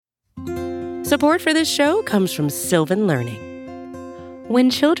Support for this show comes from Sylvan Learning. When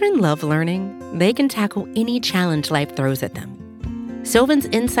children love learning, they can tackle any challenge life throws at them. Sylvan's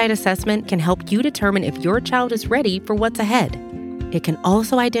Insight Assessment can help you determine if your child is ready for what's ahead. It can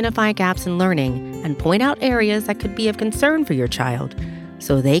also identify gaps in learning and point out areas that could be of concern for your child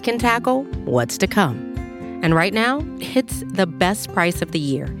so they can tackle what's to come. And right now, it's the best price of the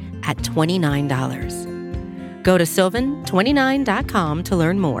year at $29. Go to sylvan29.com to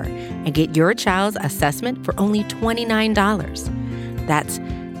learn more and get your child's assessment for only $29. That's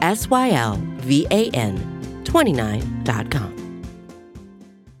SYLVAN 29.com.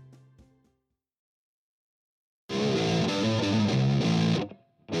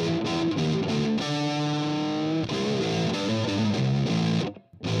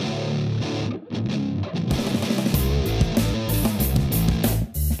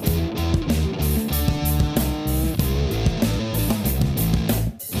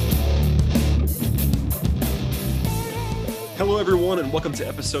 Hello, everyone, and welcome to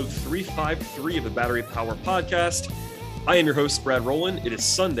episode 353 of the Battery Power Podcast. I am your host, Brad Rowland. It is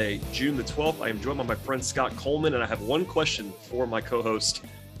Sunday, June the 12th. I am joined by my friend Scott Coleman, and I have one question for my co-host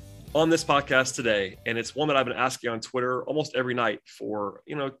on this podcast today. And it's one that I've been asking on Twitter almost every night for,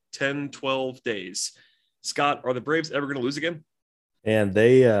 10, 12 days. Scott, are the Braves ever going to lose again? And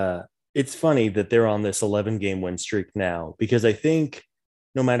it's funny that they're on this 11-game win streak now, because I think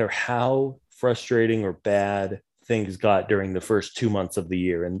no matter how frustrating or bad things got during the first 2 months of the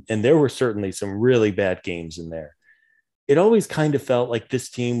year, and there were certainly some really bad games in there, it always kind of felt like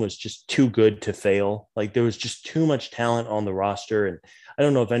this team was just too good to fail. Like there was just too much talent on the roster. And I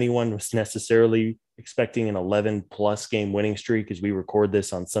don't know if anyone was necessarily expecting an 11+ game winning streak as we record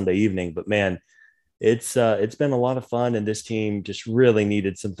this on Sunday evening, but man, it's been a lot of fun, and this team just really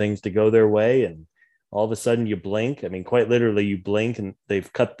needed some things to go their way. And all of a sudden you blink. I mean, quite literally you blink and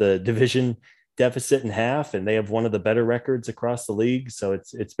they've cut the division deficit in half, and they have one of the better records across the league. So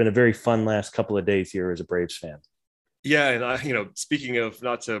it's been a very fun last couple of days here as a Braves fan. Yeah, and speaking of,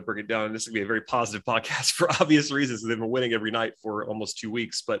 not to break it down, this is going to be a very positive podcast for obvious reasons. They've been winning every night for almost 2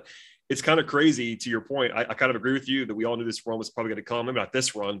 weeks, but it's kind of crazy. To your point, I kind of agree with you that we all knew this run was probably going to come. Maybe not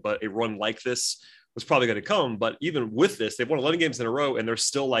this run, but a run like this was probably going to come. But even with this, they've won 11 games in a row, and they're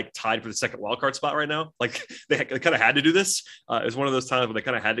still like tied for the second wildcard spot right now. Like they kind of had to do this. It was one of those times where they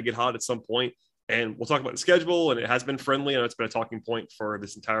kind of had to get hot at some point. And we'll talk about the schedule, and it has been friendly. I know it's been a talking point for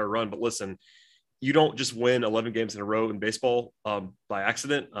this entire run, but listen, you don't just win 11 games in a row in baseball by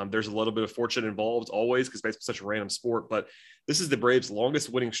accident. There's a little bit of fortune involved always, because baseball's such a random sport, but this is the Braves' longest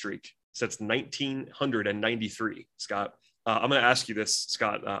winning streak since 1993, Scott. I'm going to ask you this,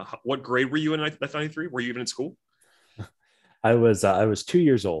 Scott. What grade were you in 1993? Were you even in school? I was 2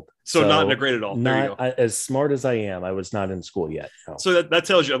 years old. So not in a grade at all. As smart as I am, I was not in school yet. No. So that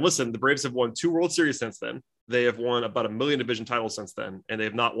tells you, and listen, the Braves have won 2 World Series since then. They have won about 1 million division titles since then, and they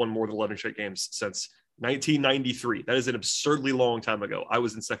have not won more than 11 straight games since 1993. That is an absurdly long time ago. I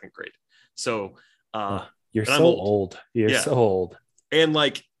was in second grade. So you're so old. You're so old. And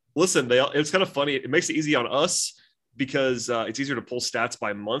listen, it's kind of funny. It makes it easy on us, because it's easier to pull stats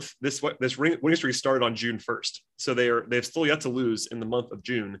by month. This winning streak started on June 1st. So they've still yet to lose in the month of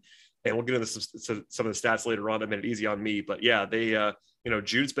June. And we'll get into some of the stats later on that made it easy on me. But yeah,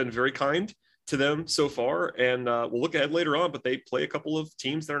 June's been very kind to them so far. And we'll look ahead later on, but they play a couple of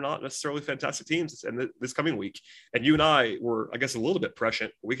teams that are not necessarily fantastic teams this coming week. And you and I were, I guess, a little bit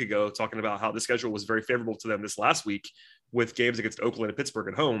prescient a week ago talking about how the schedule was very favorable to them this last week with games against Oakland and Pittsburgh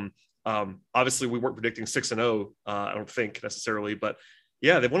at home. Obviously we weren't predicting 6-0. I don't think necessarily, but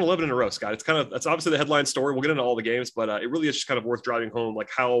yeah, they've won 11 in a row, Scott. That's obviously the headline story. We'll get into all the games, but it really is just kind of worth driving home, like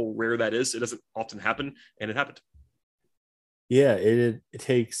how rare that is. It doesn't often happen, and it happened. Yeah, it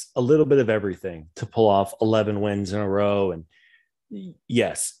takes a little bit of everything to pull off 11 wins in a row. And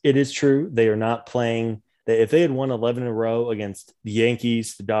yes, it is true. They are not playing. If they had won 11 in a row against the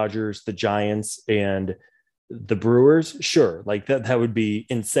Yankees, the Dodgers, the Giants, and the Brewers, sure, like that would be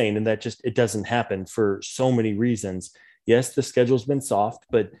insane. And it doesn't happen for so many reasons. Yes, the schedule's been soft,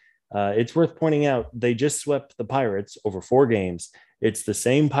 but it's worth pointing out they just swept the Pirates over 4 games. It's the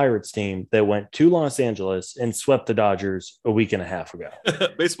same Pirates team that went to Los Angeles and swept the Dodgers a week and a half ago.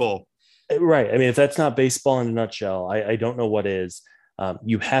 Baseball. Right. I mean, if that's not baseball in a nutshell, I don't know what is.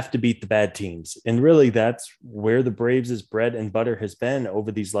 You have to beat the bad teams. And really, that's where the Braves' bread and butter has been over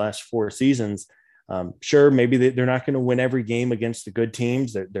these last 4 seasons. Sure, maybe they're not going to win every game against the good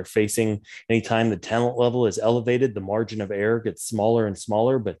teams. They're facing, anytime the talent level is elevated, the margin of error gets smaller and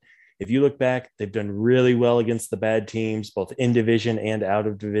smaller. But if you look back, they've done really well against the bad teams, both in division and out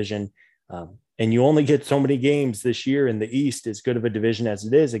of division. And you only get so many games this year in the East, as good of a division as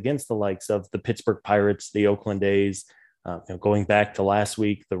it is, against the likes of the Pittsburgh Pirates, the Oakland A's, going back to last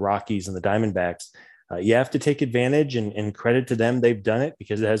week, the Rockies and the Diamondbacks. You have to take advantage, and credit to them. They've done it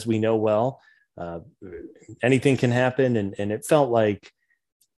because, as we know well, anything can happen. And it felt like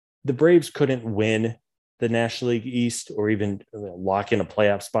the Braves couldn't win the National League East or even lock in a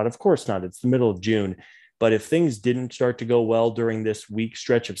playoff spot. Of course not. It's the middle of June. But if things didn't start to go well during this week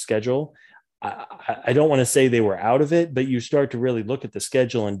stretch of schedule, I don't want to say they were out of it, but you start to really look at the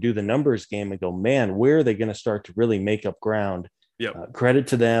schedule and do the numbers game and go, man, where are they going to start to really make up ground? Yep. Credit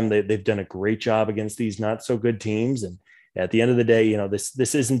to them. They've done a great job against these not so good teams. And at the end of the day,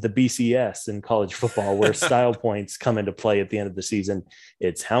 this isn't the BCS in college football where style points come into play at the end of the season.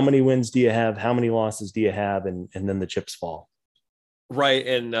 It's how many wins do you have? How many losses do you have? And then the chips fall. Right.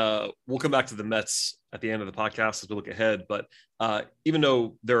 And we'll come back to the Mets at the end of the podcast as we look ahead. But even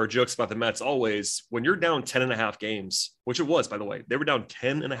though there are jokes about the Mets always, when you're down 10.5 games, which it was, by the way, they were down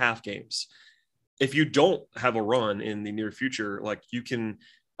 10.5 games. If you don't have a run in the near future, like you can,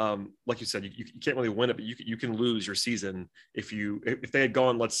 like you said, you can't really win it, but you can lose your season if they had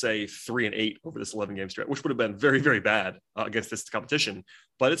gone, let's say 3-8 over this 11 game stretch, which would have been very, very bad against this competition,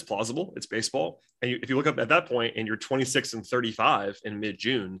 but it's plausible. It's baseball. And if you look up at that point and you're 26-35 in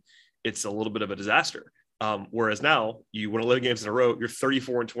mid-June, it's a little bit of a disaster. Whereas now you win 11 games in a row, you're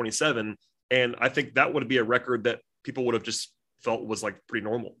 34-27. And I think that would be a record that people would have just felt was like pretty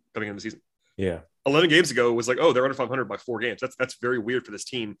normal coming into the season. Yeah. 11 games ago was like, oh, they're under 500 by 4 games. That's very weird for this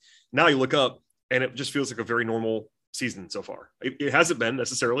team. Now you look up and it just feels like a very normal season so far. It hasn't been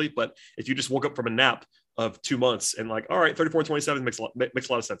necessarily, but if you just woke up from a nap of 2 months and like, all right, 34-27 makes a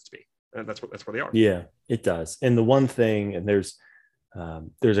lot of sense to me. And that's where they are. Yeah, it does. And the one thing, and there's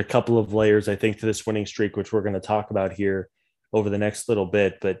a couple of layers, I think, to this winning streak, which we're going to talk about here over the next little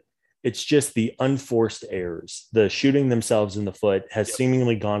bit, but it's just the unforced errors. The shooting themselves in the foot has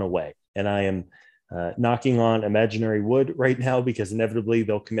seemingly gone away. And I am knocking on imaginary wood right now because inevitably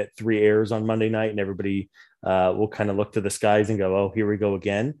they'll commit 3 errors on Monday night and everybody will kind of look to the skies and go, oh, here we go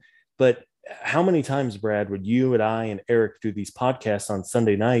again. But how many times, Brad, would you and I and Eric do these podcasts on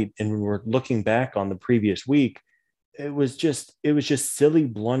Sunday night, and when we're looking back on the previous week, it was just silly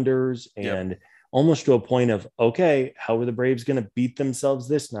blunders and almost to a point of, okay, how are the Braves going to beat themselves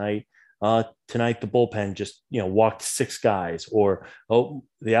this night? Tonight, the bullpen just, walked 6 guys, or, oh,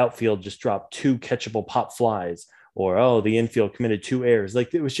 the outfield just dropped 2 catchable pop flies, or, oh, the infield committed 2 errors.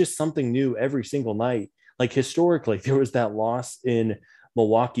 Like, it was just something new every single night. Like, historically, there was that loss in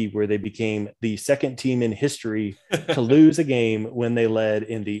Milwaukee where they became the second team in history to lose a game when they led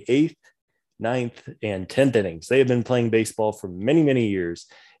in the 8th, 9th, and 10th innings. They had been playing baseball for many, many years,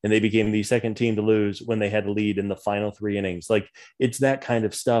 and they became the second team to lose when they had a lead in the final 3 innings. Like, it's that kind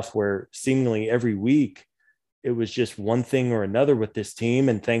of stuff where seemingly every week it was just one thing or another with this team.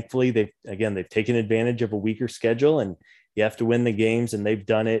 And thankfully they've taken advantage of a weaker schedule, and you have to win the games, and they've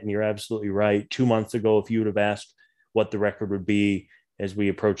done it. And you're absolutely right. 2 months ago, if you would have asked what the record would be as we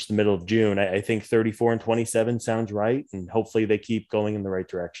approach the middle of June, I think 34-27 sounds right. And hopefully they keep going in the right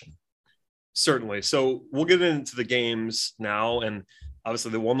direction. Certainly. So we'll get into the games now, and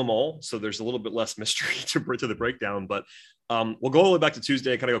obviously they won them all, so there's a little bit less mystery to the breakdown. But we'll go all the way back to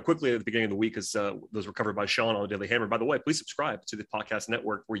Tuesday and kind of go quickly at the beginning of the week, because those were covered by Sean on the Daily Hammer. By the way, please subscribe to the podcast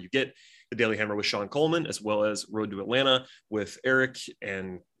network where you get the Daily Hammer with Sean Coleman, as well as Road to Atlanta with Eric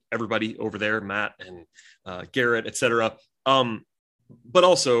and everybody over there, Matt and Garrett, etc. But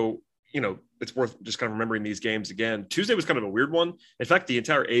also, it's worth just kind of remembering these games again. Tuesday was kind of a weird one. In fact, the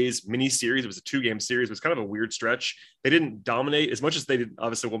entire A's mini series, it was a 2-game series, was kind of a weird stretch. They didn't dominate as much as they did,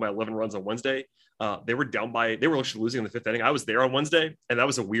 obviously won by 11 runs on Wednesday. They were actually losing in the 5th inning. I was there on Wednesday, and that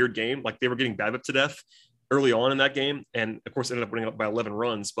was a weird game. Like, they were getting BABIP to death early on in that game, and of course ended up winning up by 11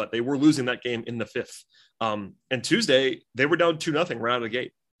 runs, but they were losing that game in the 5th. And Tuesday, they were down 2-0 right out of the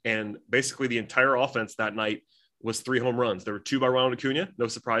gate. And basically the entire offense that night was 3 home runs. There were 2 by Ronald Acuna, no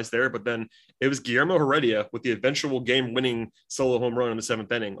surprise there, but then it was Guillermo Heredia with the eventual game-winning solo home run in the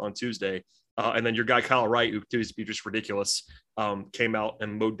 7th inning on Tuesday. And then your guy, Kyle Wright, who continues to be just ridiculous, came out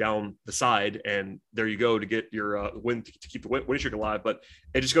and mowed down the side, and there you go to get your win to keep the winning streak alive. But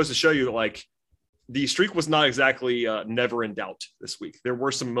it just goes to show you that, like, the streak was not exactly never in doubt this week. There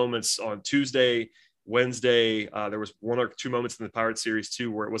were some moments on Tuesday, Wednesday. There was 1 or 2 moments in the Pirates series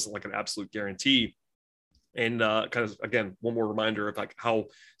too, where it wasn't like an absolute guarantee. And kind of, again, one more reminder of like how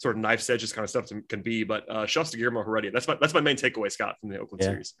sort of knife's edge this kind of stuff can be. But shouts to Guillermo Heredia. That's my main takeaway, Scott, from the Oakland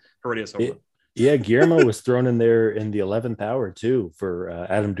series. Heredia's home run. Yeah, Guillermo was thrown in there in the 11th hour too for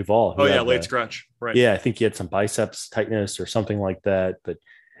Adam Duvall. Oh yeah, late scratch. Right. Yeah, I think he had some biceps tightness or something like that. But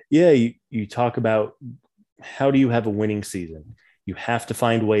yeah, you talk about how do you have a winning season? You have to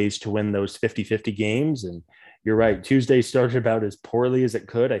find ways to win those 50-50 games. And you're right. Tuesday started about as poorly as it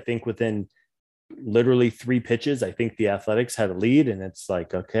could. I think within literally 3 pitches, I think the Athletics had a lead, and it's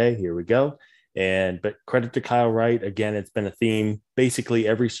like, okay, here we go. But credit to Kyle Wright. Again, it's been a theme basically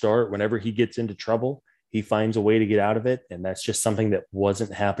every start. Whenever he gets into trouble, he finds a way to get out of it. And that's just something that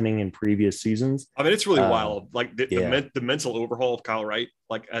wasn't happening in previous seasons. I mean, it's really wild. Like yeah. the mental overhaul of Kyle Wright,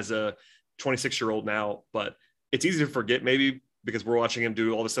 like as a 26-year-old now, but it's easy to forget maybe because we're watching him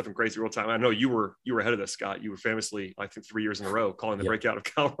do all this stuff in crazy real time. I know you were ahead of this, Scott. You were famously, I think, 3 years in a row calling the breakout of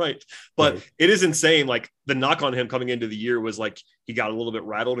Kyle Wright. But It is insane. Like the knock on him coming into the year was like he got a little bit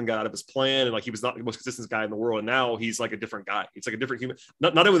rattled and got out of his plan, and like he was not the most consistent guy in the world. And now he's like a different guy. It's like a different human.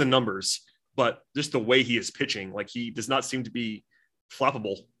 Not only the numbers, but just the way he is pitching. Like he does not seem to be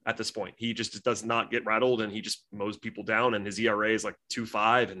flappable at this point. He just does not get rattled, and he just mows people down. And his ERA is like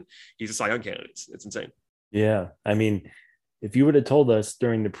 2.5, and he's a Cy Young candidate. It's insane. Yeah, I mean, if you would have told us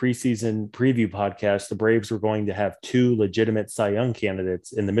during the preseason preview podcast the Braves were going to have 2 legitimate Cy Young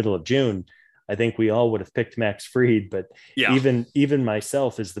candidates in the middle of June, I think we all would have picked Max Fried. But even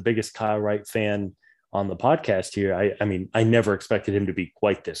myself, as the biggest Kyle Wright fan on the podcast here, I mean, I never expected him to be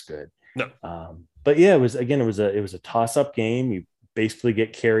quite this good. No. But yeah, it was a toss-up game. You basically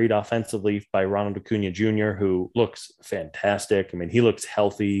get carried offensively by Ronald Acuna Jr., who looks fantastic. I mean, he looks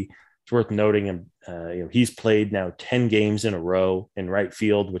healthy. It's worth noting him. He's played now 10 games in a row in right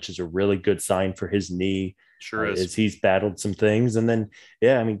field, which is a really good sign for his knee. Sure is. As he's battled some things. And then,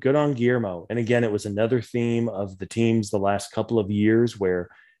 I mean, good on Guillermo. And again, it was another theme of the teams the last couple of years where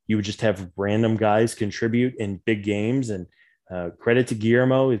you would just have random guys contribute in big games. And credit to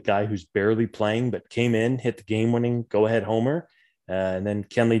Guillermo, a guy who's barely playing, but came in, hit the game-winning go-ahead homer. And then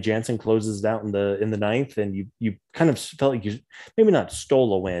Kenley Jansen closes it out in the ninth, and you kind of felt like you maybe not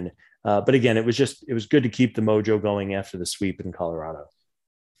stole a win, but again, it was good to keep the mojo going after the sweep in Colorado.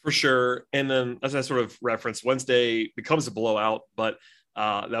 For sure. And then, as I sort of referenced, Wednesday becomes a blowout, but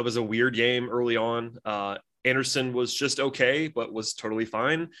that was a weird game early on. Anderson was just okay, but was totally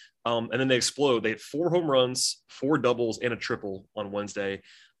fine. And then they explode. They had 4 home runs, 4 doubles, and a triple on Wednesday.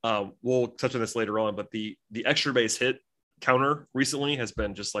 We'll touch on this later on, but the extra base hit counter recently has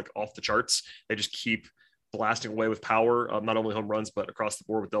been just like off the charts. They just keep blasting away with power, not only home runs, but across the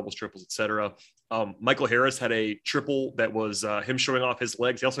board with doubles, triples, etc. Michael Harris had a triple that was him showing off his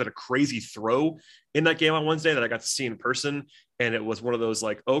legs. He also had a crazy throw in that game on Wednesday that I got to see in person. And it was one of those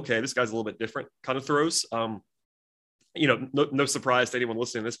like, okay, this guy's a little bit different kind of throws. No surprise to anyone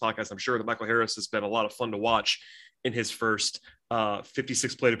listening to this podcast, I'm sure that Michael Harris has been a lot of fun to watch in his first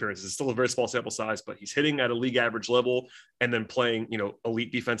 56 plate appearances. It's still a very small sample size, but he's hitting at a league average level and then playing,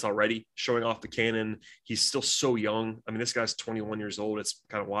 elite defense already, showing off the cannon. He's still so young. I mean, this guy's 21 years old. It's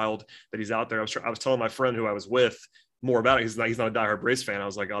kind of wild that he's out there. I was telling my friend who I was with more about it. He's not a diehard Braves fan. I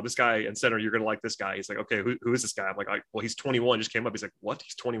was like, oh, this guy in center, you're going to like this guy. He's like, okay, who is this guy? I'm like, well, he's 21, just came up. He's like, what?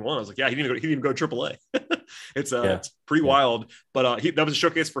 He's 21. I was like, yeah, he didn't even go to AAA. It's pretty wild, but that was a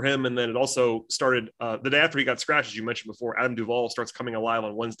showcase for him. And then it also started the day after he got scratched, as you mentioned before. Adam Duvall starts coming alive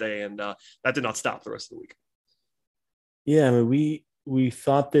on Wednesday, and that did not stop the rest of the week. Yeah, I mean, we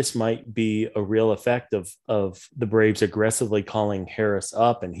thought this might be a real effect of the Braves aggressively calling Harris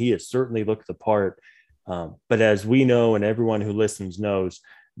up, and he has certainly looked the part. But as we know, and everyone who listens knows,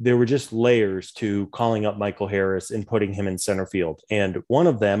 there were just layers to calling up Michael Harris and putting him in center field. And one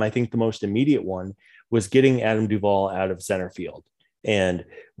of them, I think the most immediate one, was getting Adam Duvall out of center field. And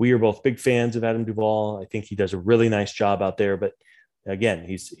we are both big fans of Adam Duvall. I think he does a really nice job out there. But again,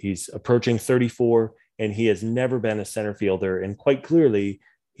 he's approaching 34, and he has never been a center fielder. And quite clearly,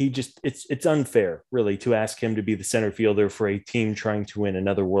 it's unfair, really, to ask him to be the center fielder for a team trying to win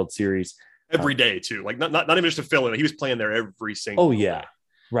another World Series. Every day too, like not even just to fill in. He was playing there every single day.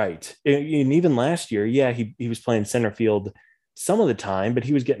 Right. And even last year, he was playing center field some of the time, but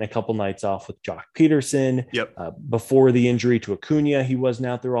he was getting a couple nights off with Jock Peterson. Yep. Before the injury to Acuna, he wasn't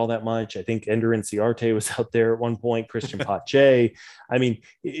out there all that much. I think Ender Inciarte was out there at one point. Christian Pache. I mean,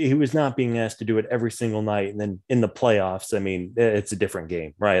 he was not being asked to do it every single night. And then in the playoffs, I mean, it's a different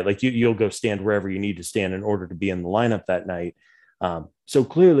game, right? Like you'll go stand wherever you need to stand in order to be in the lineup that night. So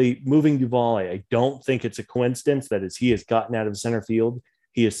clearly moving Duvall, I don't think it's a coincidence that as he has gotten out of center field,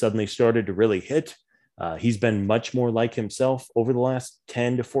 he has suddenly started to really hit. He's been much more like himself over the last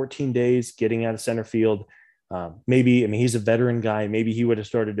 10 to 14 days, getting out of center field. He's a veteran guy. Maybe he would have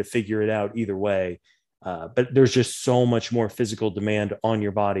started to figure it out either way. But there's just so much more physical demand on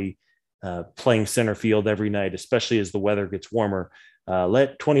your body playing center field every night, especially as the weather gets warmer.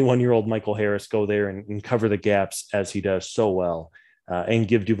 Let 21-year-old Michael Harris go there and cover the gaps as he does so well. and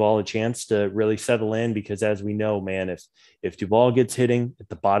give Duvall a chance to really settle in, because as we know, man, if Duvall gets hitting at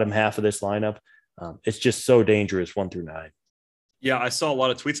the bottom half of this lineup, it's just so dangerous 1 through 9. Yeah, I saw a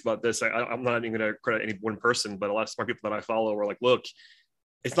lot of tweets about this. I'm not even going to credit any one person, but a lot of smart people that I follow were like, look,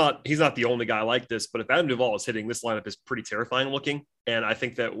 he's not the only guy like this, but if Adam Duvall is hitting, this lineup is pretty terrifying looking. And I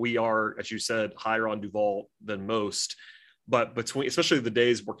think that we are, as you said, higher on Duvall than most. But especially the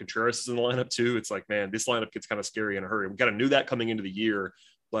days where Contreras is in the lineup too, it's like, man, this lineup gets kind of scary in a hurry. We kind of knew that coming into the year,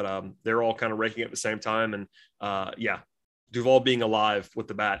 but they're all kind of raking at the same time. And Duvall being alive with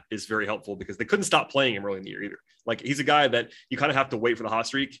the bat is very helpful because they couldn't stop playing him early in the year either. Like, he's a guy that you kind of have to wait for the hot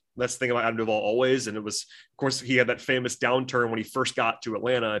streak. That's the thing about Adam Duvall always. And it was, of course, he had that famous downturn when he first got to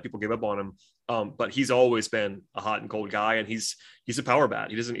Atlanta and people gave up on him. But he's always been a hot and cold guy, and he's a power bat.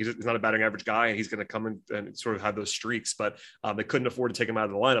 He's not a batting average guy, and he's going to come in and sort of have those streaks, but they couldn't afford to take him out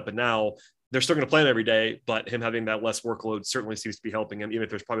of the lineup. And now they're still going to play him every day, but him having that less workload certainly seems to be helping him. Even if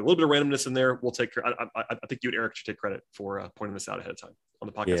there's probably a little bit of randomness in there, we'll take care. I think you and Eric should take credit for pointing this out ahead of time on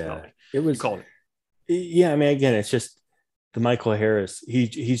the podcast. Yeah, it was calling it. Yeah, I mean, again, it's just the Michael Harris.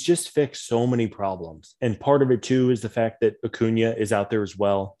 He's just fixed so many problems, and part of it too is the fact that Acuna is out there as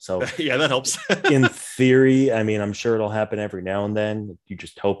well. So yeah, that helps. In theory, I mean, I'm sure it'll happen every now and then. You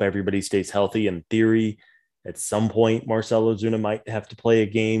just hope everybody stays healthy. In theory, at some point, Marcell Ozuna might have to play a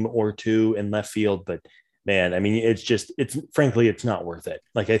game or two in left field, but man, I mean, it's frankly, it's not worth it.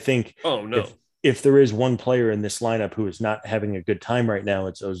 Like, I think, oh no, if there is one player in this lineup who is not having a good time right now,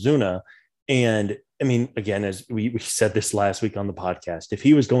 it's Ozuna. And I mean, again, as we said this last week on the podcast, if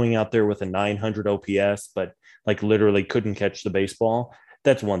he was going out there with a 900 OPS, but like literally couldn't catch the baseball,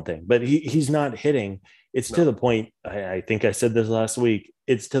 that's one thing. But he's not hitting. It's to the point, I think I said this last week,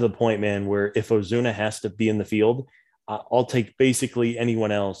 it's to the point, man, where if Ozuna has to be in the field, I'll take basically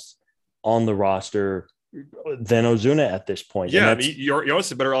anyone else on the roster than Ozuna at this point. Yeah, I mean, you're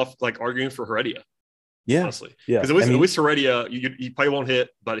honestly better off like arguing for Heredia. Yeah, honestly, yeah. Because at least Heredia, he probably won't hit,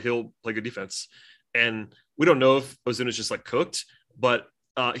 but he'll play good defense. And we don't know if Ozuna's just like cooked, but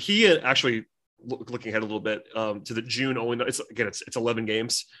he had actually looking ahead a little bit to the June only. It's 11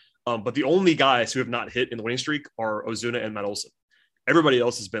 games, but the only guys who have not hit in the winning streak are Ozuna and Matt Olson. Everybody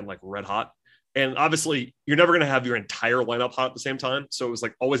else has been like red hot. And obviously, you're never going to have your entire lineup hot at the same time. So it was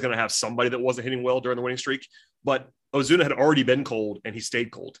like always going to have somebody that wasn't hitting well during the winning streak. But Ozuna had already been cold, and he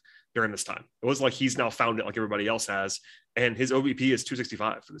stayed cold during this time. It wasn't like he's now found it like everybody else has. And his OBP is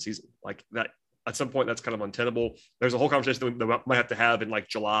 265 for the season. Like that, at some point, that's kind of untenable. There's a whole conversation that we might have to have in like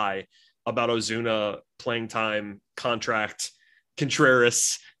July about Ozuna, playing time, contract,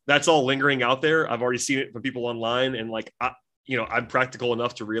 Contreras. That's all lingering out there. I've already seen it from people online, and like, I'm practical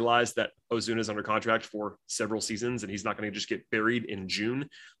enough to realize that Ozuna is under contract for several seasons, and he's not going to just get buried in June.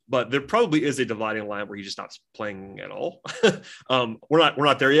 But there probably is a dividing line where he just stops playing at all. We're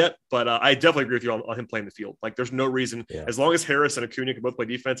not there yet, but I definitely agree with you on him playing the field. Like, there's no reason, as long as Harris and Acuna can both play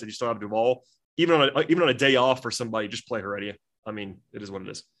defense, and you still have Duvall, even on a day off for somebody, just play Heredia. I mean, it is what it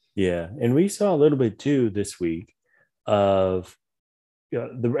is. Yeah, and we saw a little bit too this week of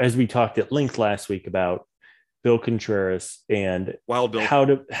as we talked at length last week about Bill Contreras and Wild Bill. how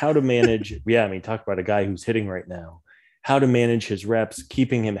to manage. Yeah, I mean, talk about a guy who's hitting right now. How to manage his reps,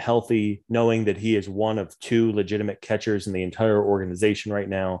 keeping him healthy, knowing that he is one of two legitimate catchers in the entire organization right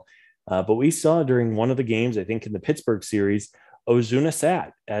now. But we saw during one of the games, I think in the Pittsburgh series, Ozuna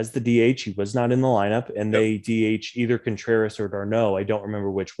sat as the DH. He was not in the lineup, and they DH either Contreras or d'Arnaud. I don't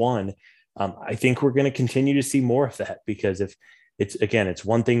remember which one. I think we're going to continue to see more of that, because if it's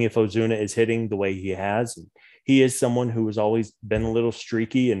one thing if Ozuna is hitting the way he has. And he is someone who has always been a little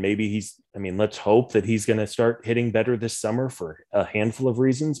streaky, and maybe let's hope that he's going to start hitting better this summer for a handful of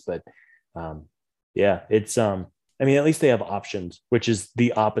reasons. But it's at least they have options, which is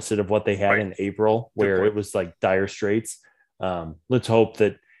the opposite of what they had in April, where it was like dire straits. Let's hope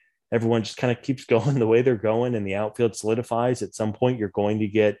that everyone just kind of keeps going the way they're going, and the outfield solidifies. At some point, you're going to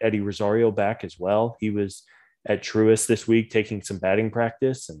get Eddie Rosario back as well. He was at Truist this week taking some batting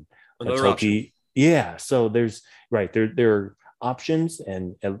practice, and another option. So there are options,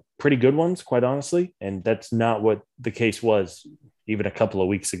 and pretty good ones, quite honestly. And that's not what the case was even a couple of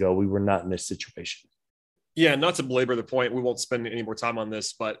weeks ago. We were not in this situation. Yeah, not to belabor the point, we won't spend any more time on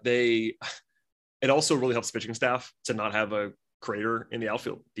this, but it also really helps the pitching staff to not have a crater in the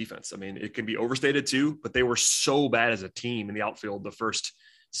outfield defense. I mean, it can be overstated too, but they were so bad as a team in the outfield the first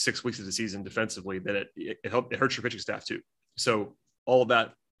 6 weeks of the season defensively that it hurts your pitching staff too. So all of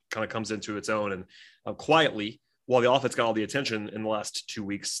that kind of comes into its own, and quietly, while the offense got all the attention in the last 2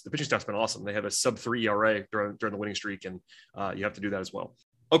 weeks, the pitching staff's been awesome. They have a sub-3 ERA during the winning streak, and you have to do that as well.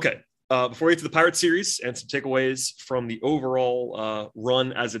 Okay, Before we get to the Pirate series and some takeaways from the overall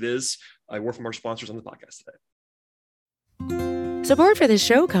run as it is, a word from our sponsors on the podcast today. Support for this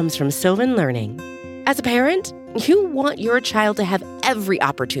show comes from Sylvan Learning. As a parent, you want your child to have every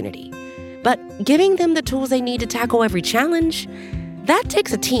opportunity, but giving them the tools they need to tackle every challenge, that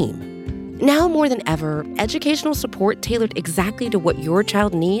takes a team. Now more than ever, educational support tailored exactly to what your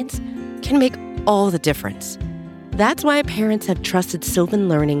child needs can make all the difference. That's why parents have trusted Sylvan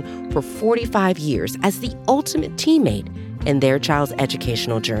Learning for 45 years as the ultimate teammate in their child's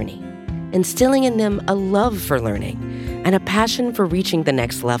educational journey, instilling in them a love for learning and a passion for reaching the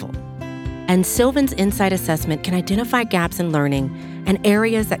next level. And Sylvan's Insight Assessment can identify gaps in learning and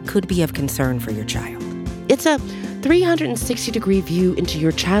areas that could be of concern for your child. It's a 360-degree view into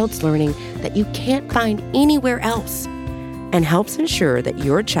your child's learning that you can't find anywhere else, and helps ensure that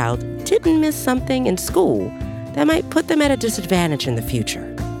your child didn't miss something in school that might put them at a disadvantage in the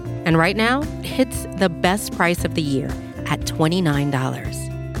future. And right now, it's the best price of the year at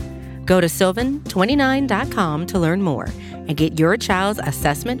 $29. Go to sylvan29.com to learn more and get your child's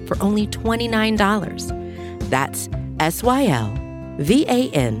assessment for only $29. That's SYLVAN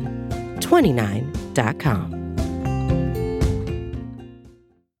 29.com.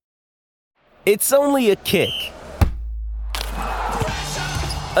 It's only a kick,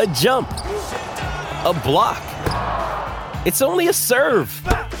 a jump, a block. It's only a serve.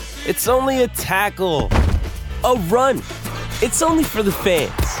 It's only a tackle, a run. It's only for the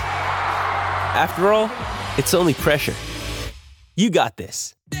fans. After all, it's only pressure. You got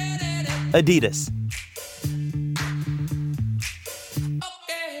this. Adidas.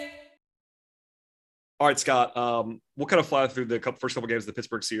 All right, Scott, we'll kind of fly through the first couple games of the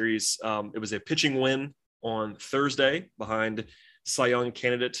Pittsburgh series. It was a pitching win on Thursday behind Cy Young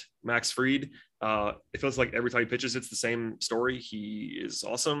candidate Max Fried. It feels like every time he pitches, it's the same story. He is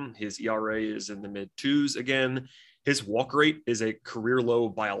awesome. His ERA is in the mid-2s again. His walk rate is a career low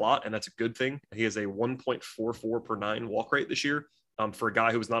by a lot, and that's a good thing. He has a 1.44 per 9 walk rate this year. For a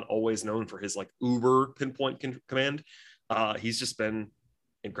guy who was not always known for his uber pinpoint command, he's just been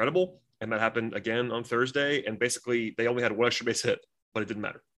incredible. And that happened again on Thursday. And basically, they only had one extra base hit, but it didn't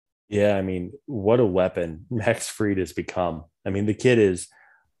matter. Yeah, I mean, what a weapon Max Fried has become. I mean, the kid is,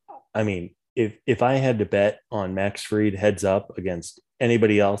 if I had to bet on Max Fried heads up against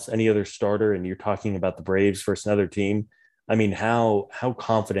anybody else, any other starter, and you're talking about the Braves versus another team, I mean, how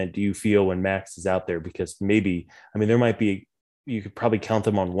confident do you feel when Max is out there? Because there might be, you could probably count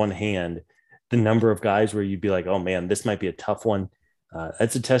them on one hand, the number of guys where you'd be like, oh man, this might be a tough one.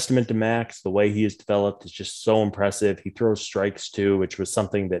 That's a testament to Max. The way he has developed is just so impressive. He throws strikes too, which was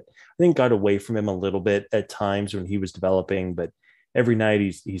something that I think got away from him a little bit at times when he was developing, but every night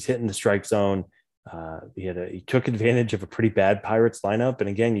he's hitting the strike zone. He took advantage of a pretty bad Pirates lineup. And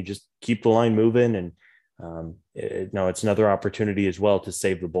again, you just keep the line moving, and it's another opportunity as well to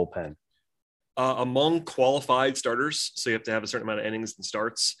save the bullpen. Among qualified starters, so you have to have a certain amount of innings and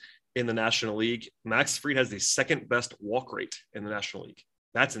starts in the National League, Max Fried has the second best walk rate in the National League.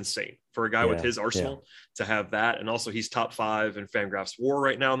 That's insane for a guy with his arsenal to have that. And also he's top 5 in Fangraphs WAR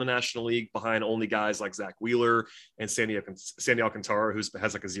right now in the National League, behind only guys like Zach Wheeler and Sandy Alcantara, who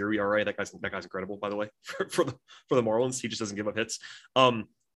has like a 0 ERA. That guy's incredible, by the way, for the Marlins. He just doesn't give up hits. But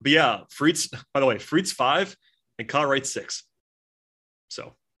yeah, Fried's 5 and Kyle Wright's 6.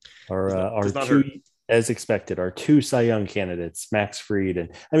 So our two, as expected, our 2 Cy Young candidates, Max Fried.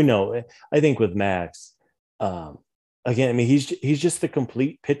 And I think with Max, he's just the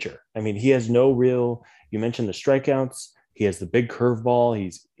complete pitcher. I mean, he has no real, you mentioned the strikeouts. He has the big curveball.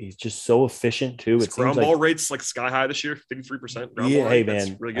 He's just so efficient too. His ground ball rate's like sky high this year, 53% ground ball rate.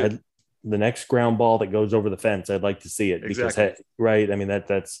 That's really good. The next ground ball that goes over the fence, I'd like to see it. Exactly. Because, right. I mean,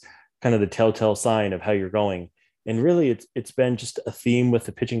 that's kind of the telltale sign of how you're going. And really it's been just a theme with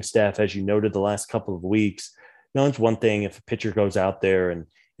the pitching staff, as you noted the last couple of weeks. It's one thing if a pitcher goes out there and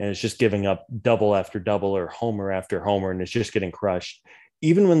it's just giving up double after double or homer after homer, and it's just getting crushed.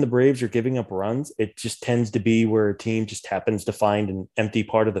 Even when the Braves are giving up runs, it just tends to be where a team just happens to find an empty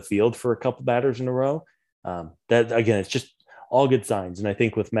part of the field for a couple batters in a row. That again, it's just all good signs. And I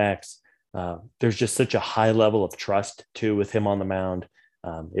think with Max, there's just such a high level of trust too with him on the mound.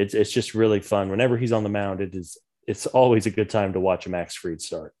 It's just really fun. Whenever he's on the mound, it's always a good time to watch a Max Fried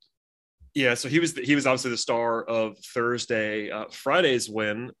start. Yeah, so he was obviously the star of Thursday. Friday's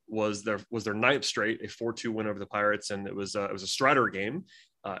win was their ninth straight, a 4-2 win over the Pirates, and it was a Strider game.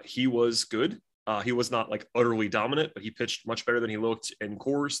 He was good. He was not like utterly dominant, but he pitched much better than he looked in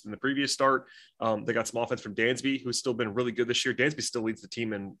Coors than the previous start. They got some offense from Dansby, who's still been really good this year. Dansby still leads the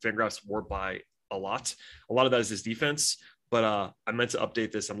team in Fangraphs WAR by a lot. A lot of that is his defense. But I meant to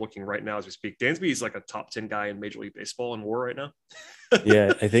update this. I'm looking right now as we speak. Dansby is like a top 10 guy in Major League Baseball in WAR right now.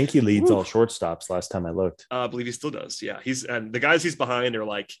 Yeah, I think he leads all shortstops last time I looked. I believe he still does. Yeah, and the guys he's behind are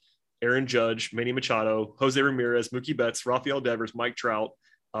like Aaron Judge, Manny Machado, Jose Ramirez, Mookie Betts, Rafael Devers, Mike Trout,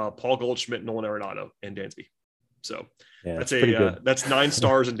 Paul Goldschmidt, Nolan Arenado, and Dansby. So yeah, that's 9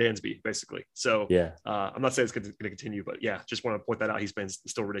 stars in Dansby, basically. So yeah, I'm not saying it's going to continue, but yeah, just want to point that out. He's been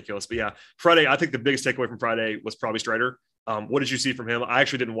still ridiculous. But yeah, Friday, I think the biggest takeaway from Friday was probably Strider. What did you see from him? I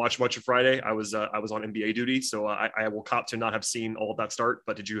actually didn't watch much of Friday. I was on NBA duty, so I will cop to not have seen all of that start.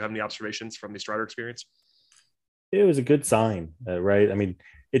 But did you have any observations from the Strider experience? It was a good sign, right? I mean,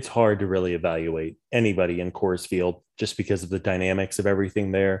 it's hard to really evaluate anybody in Coors Field just because of the dynamics of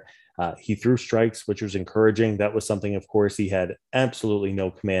everything there. He threw strikes, which was encouraging. That was something, of course, he had absolutely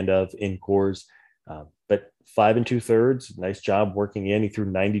no command of in Coors. But 5 2/3, nice job working in. He threw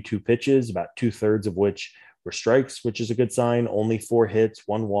 92 pitches, about 2/3 of which were strikes, which is a good sign. Only 4 hits,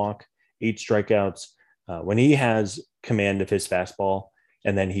 1 walk, 8 strikeouts. When he has command of his fastball,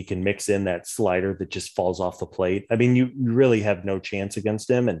 and then he can mix in that slider that just falls off the plate, I mean, you really have no chance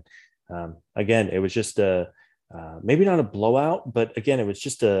against him. And again, it was just maybe not a blowout, but again, it was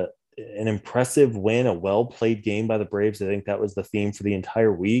just an impressive win, a well-played game by the Braves. I think that was the theme for the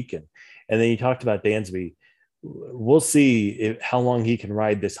entire week. And then you talked about Dansby. We'll see how long he can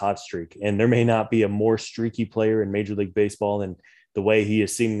ride this hot streak. And there may not be a more streaky player in Major League Baseball than the way he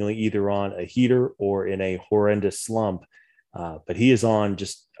is seemingly either on a heater or in a horrendous slump. But he is on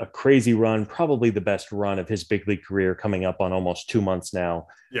just a crazy run, probably the best run of his big league career, coming up on almost 2 months now.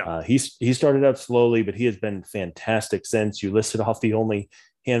 Yeah. He started out slowly, but he has been fantastic since. You listed off the only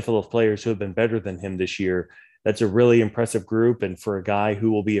handful of players who have been better than him this year. That's a really impressive group. And for a guy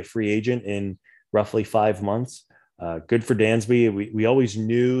who will be a free agent in roughly 5 months, good for Dansby. We always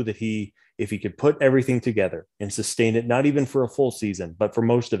knew that if he could put everything together and sustain it, not even for a full season, but for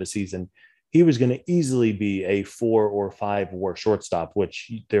most of a season, he was going to easily be a 4 or 5 WAR shortstop,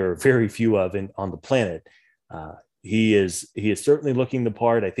 which there are very few of on the planet. He is certainly looking the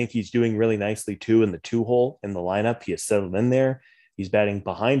part. I think he's doing really nicely too in the 2-hole in the lineup. He has settled in there. He's batting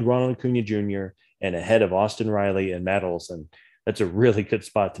behind Ronald Acuna Jr. and ahead of Austin Riley and Matt Olson. That's a really good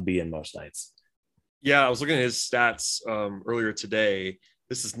spot to be in most nights. Yeah, I was looking at his stats earlier today.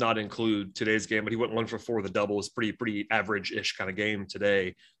 This does not include today's game, but he went 1 for 4 with a double. It's pretty average-ish kind of game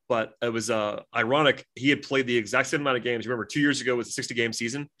today. But it was ironic. He had played the exact same amount of games. Remember, 2 years ago was a 60-game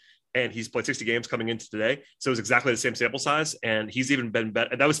season, and he's played 60 games coming into today. So it was exactly the same sample size. And he's even been better.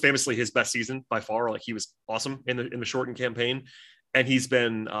 And that was famously his best season by far. Like, he was awesome in the shortened campaign. And he's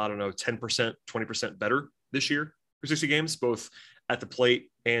been, 10%, 20% better this year for 60 games, both at the plate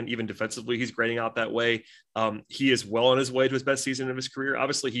and even defensively. He's grading out that way. He is well on his way to his best season of his career.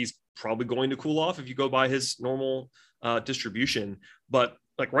 Obviously, he's probably going to cool off if you go by his normal distribution. But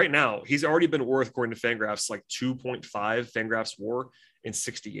like right now, he's already been worth, according to Fangraphs, like 2.5 Fangraphs WAR in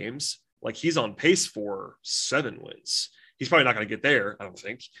 60 games. Like, he's on pace for 7 wins. He's probably not going to get there, I don't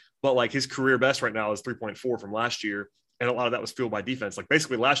think. But like, his career best right now is 3.4 from last year. And a lot of that was fueled by defense. Like,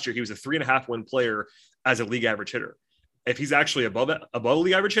 basically last year, he was a 3.5 win player as a league average hitter. If he's actually above a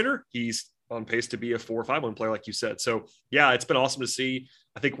league average hitter, he's on pace to be a 4 or 5 win player, like you said. So yeah, it's been awesome to see.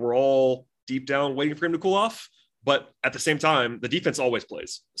 I think we're all deep down waiting for him to cool off. But at the same time, the defense always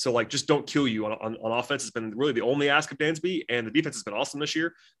plays. So like, just don't kill you on offense. It's been really the only ask of Dansby, and the defense has been awesome this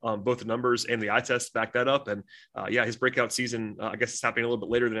year. Both the numbers and the eye test back that up. And his breakout season, I guess it's happening a little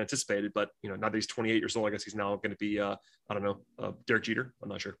bit later than anticipated, but now that he's 28 years old, I guess he's now going to be, Derek Jeter. I'm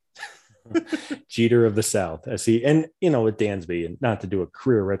not sure. Jeter of the South, I see. And, with Dansby, and not to do a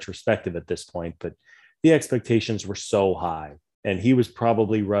career retrospective at this point, but the expectations were so high, and he was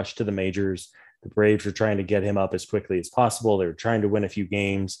probably rushed to the majors. The Braves were trying to get him up as quickly as possible. They were trying to win a few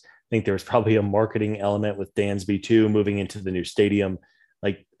games. I think there was probably a marketing element with Dansby too, moving into the new stadium.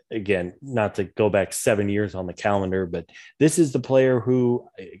 Like, again, not to go back 7 years on the calendar, but this is the player who,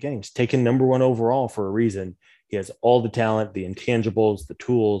 again, he's taken number 1 overall for a reason. He has all the talent, the intangibles, the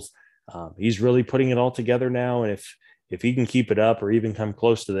tools. He's really putting it all together now. And if he can keep it up or even come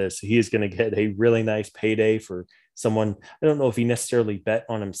close to this, he is going to get a really nice payday for someone. I don't know if he necessarily bet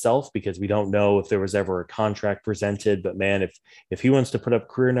on himself, because we don't know if there was ever a contract presented, but man, if he wants to put up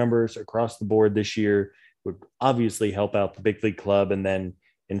career numbers across the board this year, would obviously help out the big league club. And then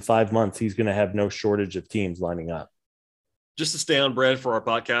in 5 months, he's going to have no shortage of teams lining up. Just to stay on brand for our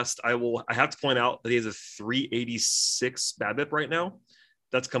podcast, I have to point out that he has a 386 BABIP right now.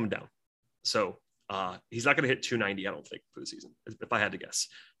 That's coming down. So he's not going to hit 290, I don't think, for the season, if I had to guess.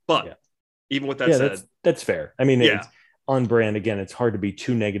 But yeah. Even with that said, that's fair. I mean, it's on brand. Again, it's hard to be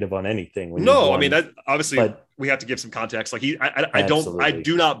too negative on anything. No, I mean, that obviously we have to give some context. Like I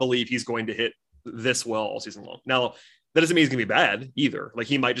do not believe he's going to hit this well all season long. Now, that doesn't mean he's gonna be bad either. Like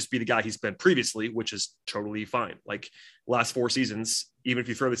he might just be the guy he's been previously, which is totally fine. Like last 4 seasons, even if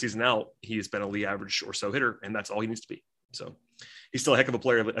you throw the season out, he's been a league average or so hitter, and that's all he needs to be. So he's still a heck of a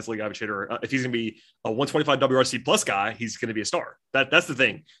player as a league average hitter. If he's gonna be a 125 WRC plus guy, he's gonna be a star. That's the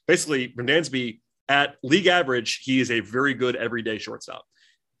thing. Basically, Dansby at league average, he is a very good everyday shortstop.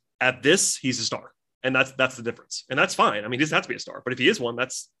 At this, he's a star. And that's the difference. And that's fine. I mean, he doesn't have to be a star, but if he is one,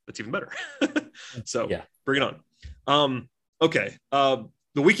 that's even better. So yeah, bring it on. Okay. The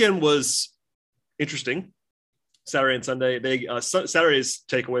weekend was interesting. Saturday and Sunday. Saturday's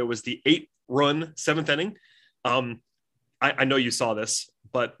takeaway was the 8-run 7th inning. I know you saw this,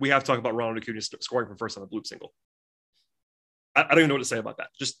 but we have to talk about Ronald Acuna scoring from first on a bloop single. I don't even know what to say about that.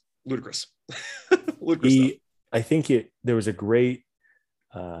 Just ludicrous. Ludicrous. I think there was a great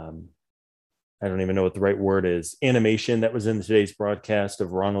I don't even know what the right word is, animation that was in today's broadcast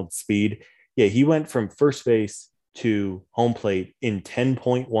of Ronald's speed. Yeah, he went from first base to home plate in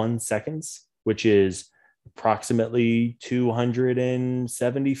 10.1 seconds, which is approximately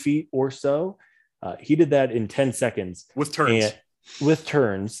 270 feet or so. He did that in 10 seconds. With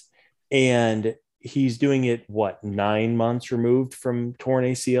turns. And he's doing it, 9 months removed from torn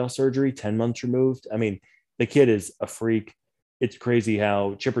ACL surgery, 10 months removed. I mean, the kid is a freak. It's crazy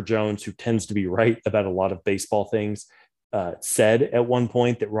how Chipper Jones, who tends to be right about a lot of baseball things, said at one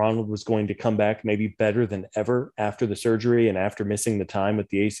point that Ronald was going to come back maybe better than ever after the surgery and after missing the time with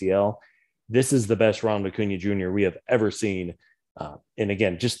the ACL. This is the best Ronald Acuna Jr. we have ever seen. And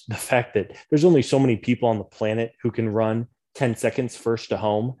again, just the fact that there's only so many people on the planet who can run 10 seconds first to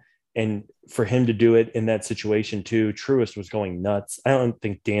home. And for him to do it in that situation too, Truist was going nuts. I don't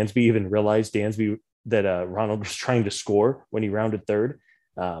think Dansby even realized that Ronald was trying to score when he rounded third.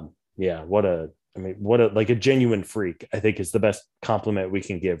 What a genuine freak, I think, is the best compliment we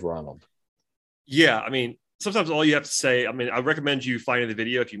can give Ronald. Yeah. I mean, sometimes all you have to say, I mean, I recommend you finding the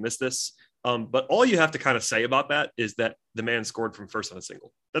video if you missed this. But all you have to kind of say about that is that the man scored from first on a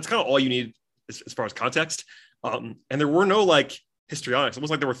single. That's kind of all you need as far as context. And there were no histrionics. It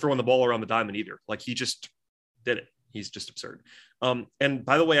wasn't like they were throwing the ball around the diamond either. Like he just did it. He's just absurd. And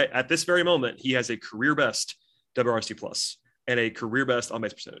by the way, at this very moment, he has a career best WRC plus and a career best on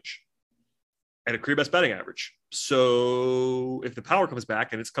base percentage and a career best batting average. So if the power comes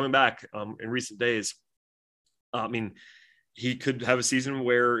back, and it's coming back in recent days, I mean, he could have a season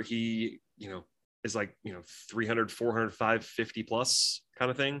where he, is 300, 400, 550 plus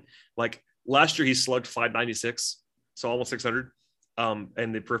kind of thing. Like last year, he slugged 596, so almost 600.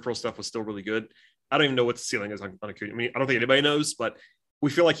 And the peripheral stuff was still really good. I don't even know what the ceiling is on Acuna. I mean, I don't think anybody knows, but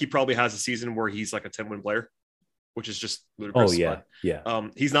we feel like he probably has a season where he's like a 10-win player, which is just ludicrous. Oh, yeah. But, yeah.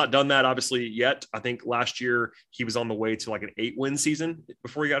 He's not done that, obviously, yet. I think last year he was on the way to an 8-win season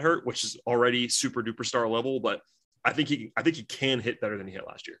before he got hurt, which is already super duper star level. But I think he can hit better than he hit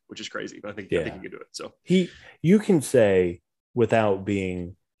last year, which is crazy. But I think he can do it. So you can say without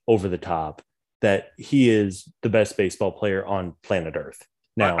being over the top that he is the best baseball player on planet Earth.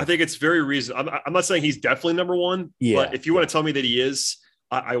 Now, I think it's very reasonable. I'm not saying he's definitely number one, but if you want to tell me that he is,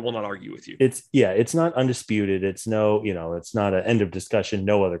 I will not argue with you. It's not undisputed. It's it's not an end of discussion.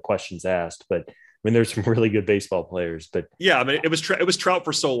 No other questions asked, but I mean, there's some really good baseball players, but yeah, I mean, it was Trout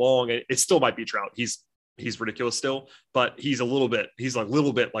for so long. It still might be Trout. He's ridiculous still, but he's a little bit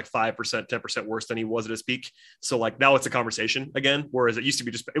like 5%, 10% worse than he was at his peak. So now it's a conversation again, whereas it used to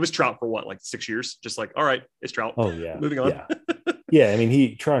be it was Trout for 6 years. Just all right, it's Trout. Oh yeah. Moving on. Yeah. Yeah. I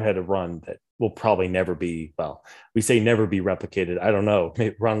mean, Trout had a run that will probably never be, we say never be replicated. I don't know.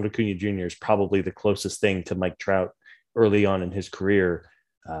 Ronald Acuna Jr. is probably the closest thing to Mike Trout early on in his career.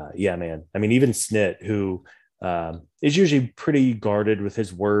 Yeah, man. I mean, even Snit, who is usually pretty guarded with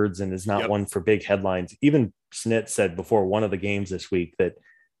his words and is not one for big headlines. Even Snit said before one of the games this week that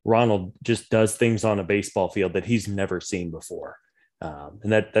Ronald just does things on a baseball field that he's never seen before.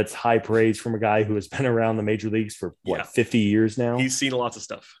 And that's high praise from a guy who has been around the major leagues for 50 years now. He's seen lots of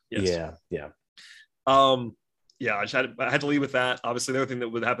stuff. Yes. Yeah. I had to leave with that. Obviously, the other thing that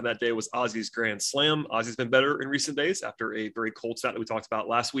would happen that day was Ozzy's grand slam. Ozzy's been better in recent days after a very cold start that we talked about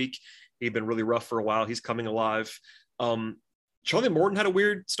last week. He'd been really rough for a while. He's coming alive. Charlie Morton had a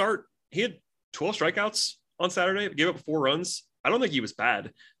weird start. He had 12 strikeouts on Saturday, gave up 4 runs. I don't think he was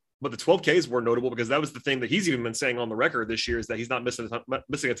bad. But the 12 Ks were notable because that was the thing that he's even been saying on the record this year is that he's not missing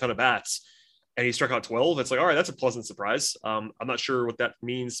a ton of bats, and he struck out 12. It's all right, that's a pleasant surprise. I'm not sure what that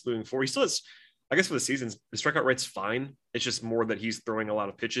means moving forward. He still has, I guess for the seasons, the strikeout rate's fine. It's just more that he's throwing a lot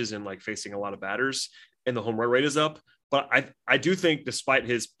of pitches and facing a lot of batters, and the home run rate is up. But I do think despite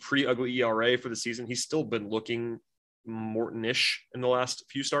his pretty ugly ERA for the season, he's still been looking Morton-ish in the last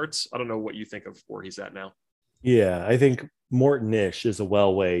few starts. I don't know what you think of where he's at now. Yeah, I think Morton-ish is a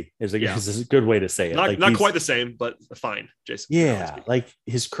good way to say it. Not quite the same, but fine, Jason. Yeah, like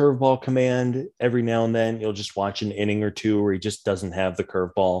his curveball command, every now and then you'll just watch an inning or two where he just doesn't have the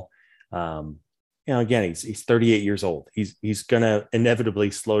curveball. Again, he's 38 years old. He's gonna inevitably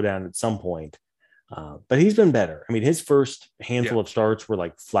slow down at some point. But he's been better. I mean, his first handful of starts were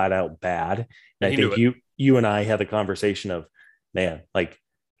like flat out bad. And I think you and I had the conversation of, man, like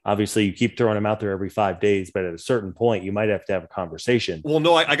obviously you keep throwing him out there every 5 days, but at a certain point you might have to have a conversation. Well,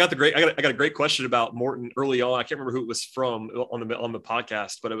 no, I got a great question about Morton early on. I can't remember who it was from on the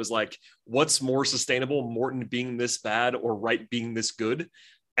podcast, but it was like, what's more sustainable, Morton being this bad or Wright being this good?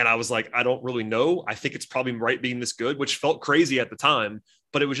 And I was like, I don't really know. I think it's probably Wright being this good, which felt crazy at the time,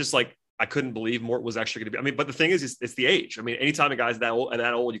 but it was just like, I couldn't believe Morton was actually going to be. I mean, but the thing is, it's the age. I mean, anytime a guy's that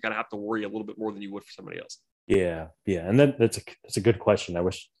old, you kind of have to worry a little bit more than you would for somebody else. Yeah. And then that's a good question. I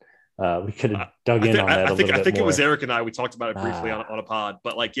wish we could have dug in on that a little bit more. I think it was Eric and I. We talked about it briefly on a pod,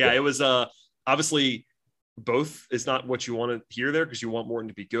 but like, it was obviously both is not what you want to hear there because you want Morton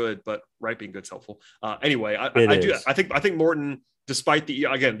to be good, but Wright being good is helpful. Anyway, I think Morton, despite the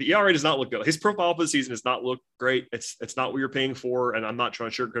ERA does not look good. His profile for the season does not look great. It's not what you're paying for, and I'm not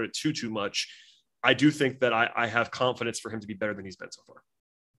trying to sugarcoat it too much. I do think that I have confidence for him to be better than he's been so far.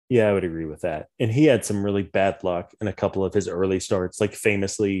 Yeah, I would agree with that. And he had some really bad luck in a couple of his early starts. Like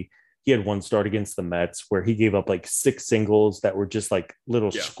famously, he had one start against the Mets where he gave up like 6 singles that were just like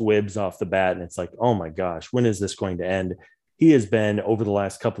little squibs off the bat. And it's like, oh my gosh, when is this going to end? He has been over the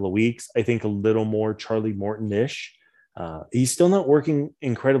last couple of weeks, I think a little more Charlie Morton-ish. He's still not working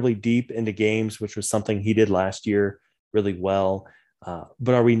incredibly deep into games, which was something he did last year really well.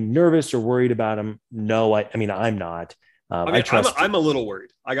 But are we nervous or worried about him? No, I'm not. I'm a little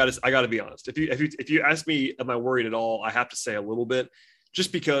worried. I got to be honest. If you ask me, am I worried at all? I have to say a little bit,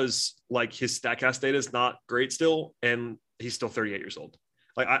 just because like his StatCast data is not great still, and he's still 38 years old.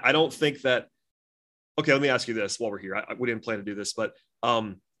 Like I don't think that. Okay, let me ask you this while we're here. We didn't plan to do this, but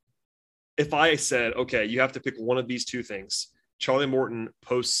if I said, okay, you have to pick one of these two things, Charlie Morton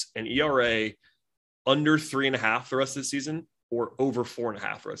posts an ERA under 3.5 the rest of the season or over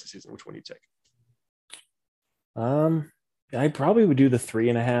 4.5 the rest of the season, which one do you take? I probably would do the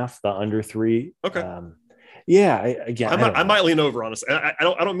 3.5, the under 3. Okay. I might lean over, honestly. I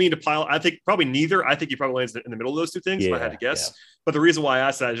don't mean to pile. I think probably neither. I think he probably lands in the middle of those two things if I had to guess. Yeah. But the reason why I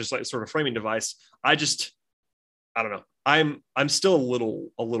asked that is just like sort of framing device. I don't know. I'm still a little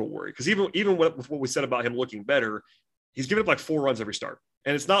worried because even with what we said about him looking better, he's given up like 4 runs every start,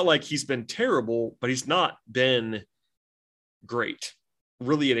 and it's not like he's been terrible, but he's not been great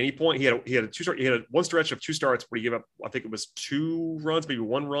really at any point. He had one stretch of 2 starts where he gave up, I think it was 2 runs, maybe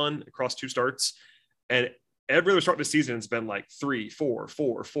 1 run across 2 starts, and every other start of the season has been like 3, 4,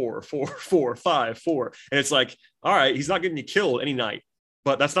 4, 4, 4, 4, 5, 4, and it's like, all right, he's not getting you killed any night,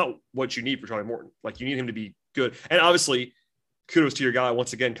 but that's not what you need for Charlie Morton. Like you need him to be good. And obviously, kudos to your guy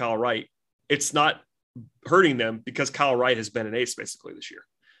once again, Kyle Wright. It's not hurting them because Kyle Wright has been an ace basically this year.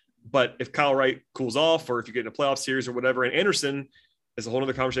 But if Kyle Wright cools off, or if you get in a playoff series or whatever, and Anderson is a whole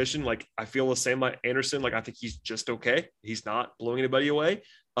other conversation. Like I feel the same about Anderson. Like I think he's just okay. He's not blowing anybody away.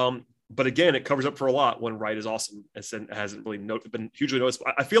 But again, it covers up for a lot when Wright is awesome and hasn't really been hugely noticed.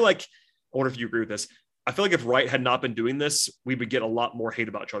 I feel like, I wonder if you agree with this. I feel like if Wright had not been doing this, we would get a lot more hate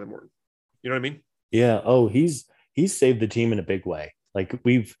about Charlie Morton. You know what I mean? Yeah. Oh, he's saved the team in a big way. Like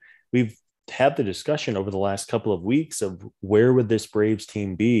we've had the discussion over the last couple of weeks of where would this Braves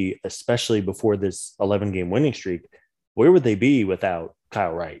team be, especially before this 11-game winning streak. Where would they be without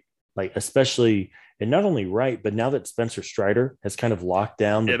Kyle Wright? Like, especially, and not only Wright, but now that Spencer Strider has kind of locked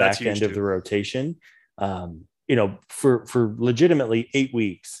down the back end of the rotation, for legitimately 8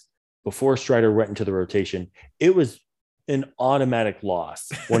 weeks before Strider went into the rotation, it was an automatic loss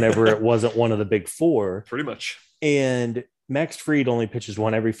whenever it wasn't one of the big 4. Pretty much. And Max Fried only pitches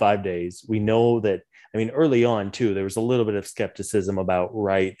 1 every 5 days. We know that, early on too, there was a little bit of skepticism about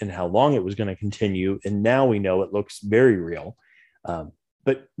Wright and how long it was going to continue. And now we know it looks very real.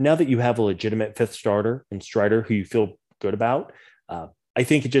 But now that you have a legitimate 5th starter in Strider, who you feel good about, I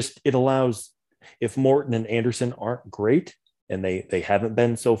think it allows, if Morton and Anderson aren't great, and they haven't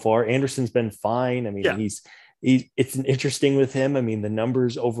been so far, Anderson's been fine. It's interesting with him. The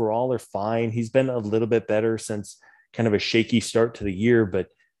numbers overall are fine. He's been a little bit better since kind of a shaky start to the year, but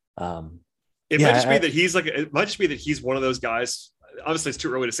it might just be that he's one of those guys. Obviously, it's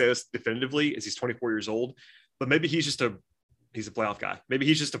too early to say this definitively, as he's 24 years old, but maybe he's just a he's a playoff guy. Maybe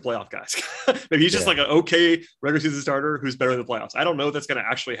he's just a playoff guy. Maybe he's just like an okay regular season starter who's better in the playoffs. I don't know if that's going to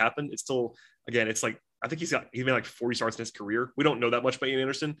actually happen. It's still, again, it's like, I think he made like 40 starts in his career. We don't know that much about Ian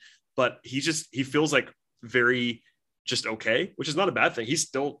Anderson, but he feels like very just okay, which is not a bad thing. He's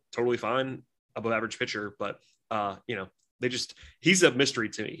still totally fine, above average pitcher, but he's a mystery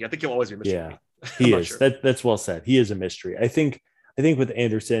to me. I think he'll always be a mystery. Yeah, he is. Sure. That's well said. He is a mystery. I think with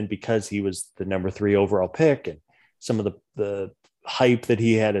Anderson, because he was the number 3 overall pick and some of the hype that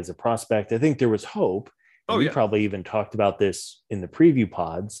he had as a prospect, I think there was hope. We probably even talked about this in the preview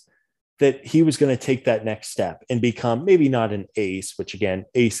pods, that he was going to take that next step and become maybe not an ace, which again,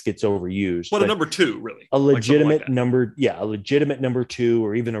 ace gets overused, but a number 2, really. A legitimate a legitimate number 2,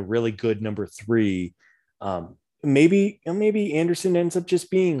 or even a really good number 3. Maybe Anderson ends up just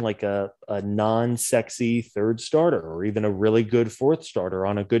being like a non-sexy third starter, or even a really good fourth starter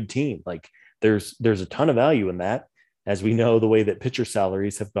on a good team. Like there's a ton of value in that, as we know the way that pitcher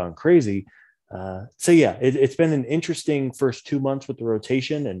salaries have gone crazy. It's been an interesting first 2 months with the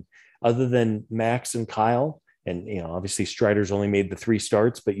rotation, and other than Max and Kyle, and obviously Strider's only made the 3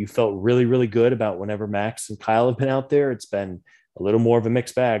 starts, but you felt really, really good about whenever Max and Kyle have been out there. It's been a little more of a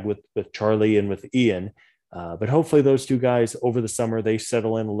mixed bag with Charlie and with Ian. But hopefully those 2 guys over the summer, they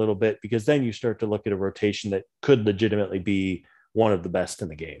settle in a little bit, because then you start to look at a rotation that could legitimately be one of the best in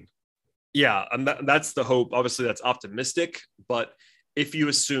the game. Yeah, and that's the hope. Obviously, that's optimistic. But if you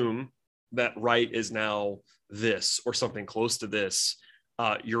assume that Wright is now this or something close to this,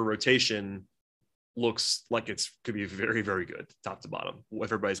 your rotation looks like could be very, very good, top to bottom, if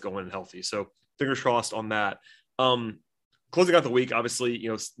everybody's going healthy. So fingers crossed on that. Closing out the week, obviously,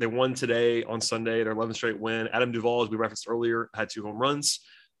 they won today on Sunday, their 11th straight win. Adam Duvall, as we referenced earlier, had 2 home runs.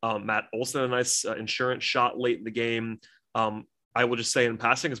 Matt Olson, a nice insurance shot late in the game. I will just say in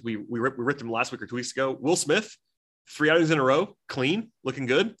passing, as we ripped him last week or 2 weeks ago, Will Smith, 3 outings in a row, clean, looking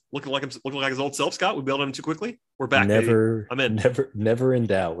good, looking like his old self. Scott, we bailed him too quickly. We're back. Never, I'm in. Never in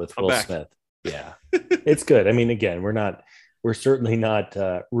doubt with Will Smith. Yeah, it's good. I mean, again, we're certainly not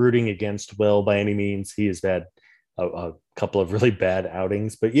rooting against Will by any means. He has had a couple of really bad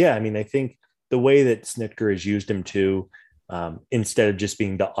outings, but yeah, I mean, I think the way that Snitker has used him too, instead of just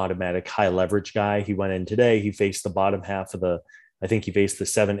being the automatic high leverage guy, he went in today. He faced the bottom half of I think he faced the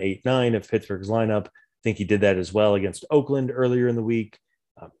 7, 8, 9 of Pittsburgh's lineup. I think he did that as well against Oakland earlier in the week.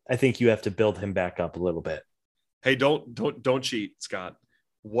 I think you have to build him back up a little bit. Hey, don't cheat, Scott.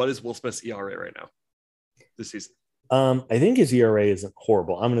 What is Will Smith's ERA right now this season? I think his ERA isn't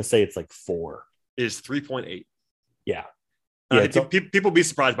horrible. I'm going to say it's like 4. It is 3.8. Yeah. I think people be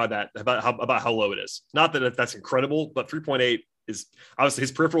surprised by that, about how low it is. Not that that's incredible, but 3.8 is obviously,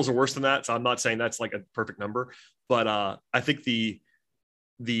 his peripherals are worse than that. So I'm not saying that's like a perfect number, but I think the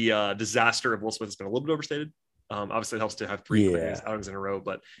disaster of Will Smith has been a little bit overstated. Obviously, it helps to have 3 outings in a row,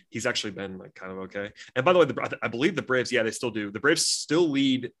 but he's actually been like kind of okay. And by the way, I believe the Braves, they still do. The Braves still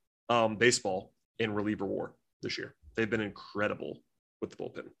lead baseball in reliever WAR this year. They've been incredible with the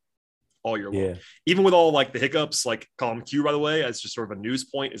bullpen all year long. Even with all like the hiccups, like Colin Q, by the way, as just sort of a news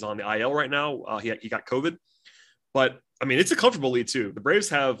point, is on the IL right now. He got COVID, but I mean, it's a comfortable lead too. The Braves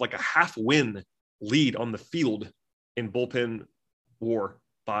have like a half win lead on the field in bullpen WAR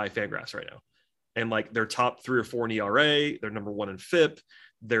by Fangraphs right now. And like they're top 3 or 4 in ERA, they're number 1 in FIP,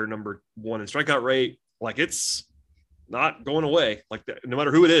 they're number 1 in strikeout rate. Like it's not going away. Like no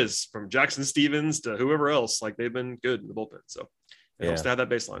matter who it is, from Jackson Stevens to whoever else, like they've been good in the bullpen. So it helps to have that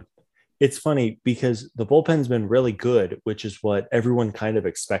baseline. It's funny because the bullpen's been really good, which is what everyone kind of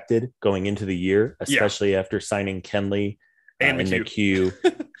expected going into the year, especially after signing Kenley and McHugh,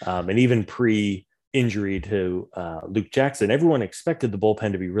 and even pre-injury to Luke Jackson. Everyone expected the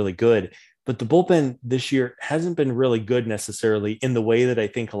bullpen to be really good, but the bullpen this year hasn't been really good necessarily in the way that I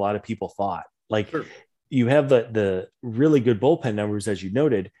think a lot of people thought. Like you have the really good bullpen numbers, as you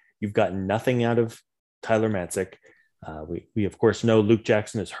noted. You've gotten nothing out of Tyler Matzik. We of course know Luke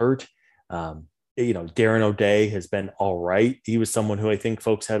Jackson is hurt. Darren O'Day has been all right. He was someone who I think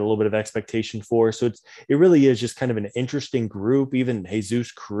folks had a little bit of expectation for. So it really is just kind of an interesting group. Even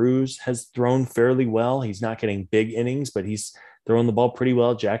Jesus Cruz has thrown fairly well. He's not getting big innings, but he's throwing the ball pretty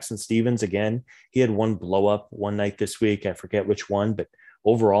well. Jackson Stevens, again, he had one blow up one night this week. I forget which one, but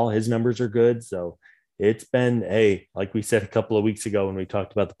overall his numbers are good. So it's been, like we said a couple of weeks ago when we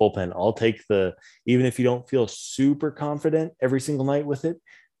talked about the bullpen, I'll take even if you don't feel super confident every single night with it,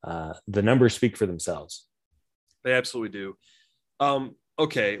 the numbers speak for themselves. They absolutely do.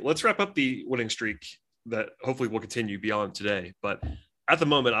 Okay, let's wrap up the winning streak that hopefully will continue beyond today. But at the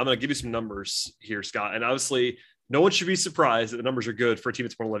moment, I'm going to give you some numbers here, Scott. And obviously, no one should be surprised that the numbers are good for a team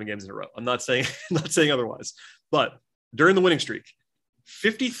that's won 11 games in a row. I'm not saying otherwise. But during the winning streak,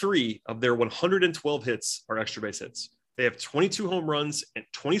 53 of their 112 hits are extra base hits. They have 22 home runs and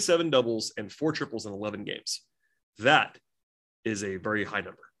 27 doubles and 4 triples in 11 games. That is a very high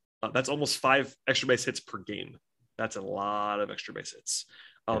number. That's almost 5 extra base hits per game. That's a lot of extra base hits.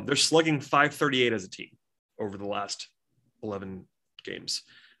 They're slugging .538 as a team over the last 11 games.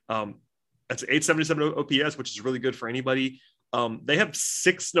 That's 877 OPS, which is really good for anybody. They have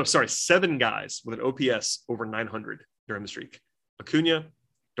 7 guys with an OPS over 900 during the streak. Acuna,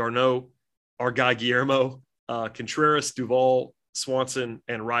 d'Arnaud, our guy Guillermo, Contreras, Duvall, Swanson,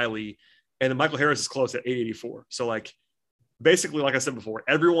 and Riley. And then Michael Harris is close at 884. So like, basically, like I said before,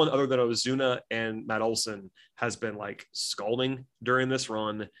 everyone other than Ozuna and Matt Olson has been like scalding during this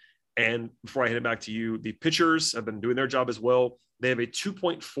run. And before I hand it back to you, the pitchers have been doing their job as well. They have a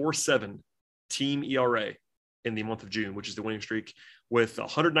 2.47 team ERA in the month of June, which is the winning streak, with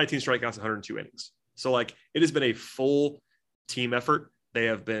 119 strikeouts and 102 innings. So like, it has been a full team effort. They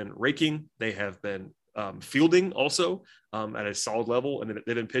have been raking. They have been fielding also at a solid level, and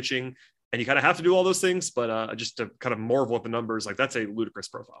they've been pitching. And you kind of have to do all those things, but just to kind of marvel at the numbers, like that's a ludicrous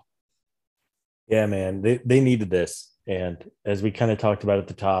profile. Yeah, man, they needed this. And as we kind of talked about at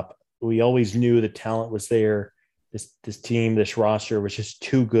the top, we always knew the talent was there. This team, this roster was just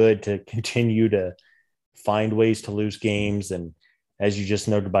too good to continue to find ways to lose games. And as you just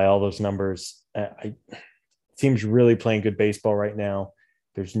noted by all those numbers, team's really playing good baseball right now.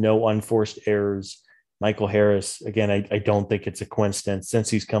 There's no unforced errors. Michael Harris, again, I don't think it's a coincidence. Since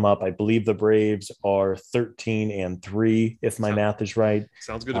he's come up, I believe the Braves are 13-3, if my math is right.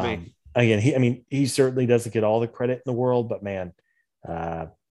 Sounds good to me. Again, he certainly doesn't get all the credit in the world, but man,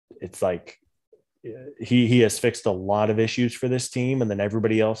 it's like he has fixed a lot of issues for this team, and then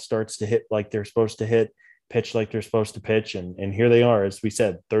everybody else starts to hit like they're supposed to hit, pitch like they're supposed to pitch, and here they are, as we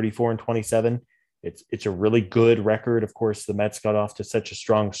said, 34-27. It's a really good record. Of course, the Mets got off to such a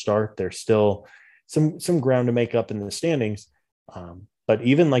strong start. There's still some ground to make up in the standings. But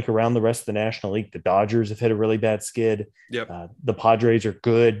even like around the rest of the National League, the Dodgers have hit a really bad skid. Yep. The Padres are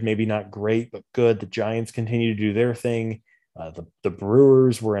good, maybe not great, but good. The Giants continue to do their thing. The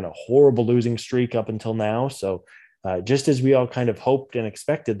Brewers were in a horrible losing streak up until now. So just as we all kind of hoped and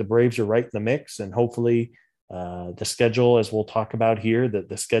expected, the Braves are right in the mix, and hopefully the schedule, as we'll talk about here, that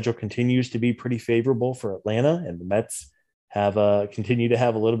the schedule continues to be pretty favorable for Atlanta, and the Mets have continue to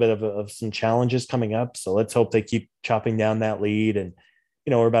have a little bit of some challenges coming up. So let's hope they keep chopping down that lead. And,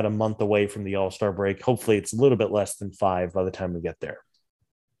 we're about a month away from the All-Star break. Hopefully it's a little bit less than 5 by the time we get there.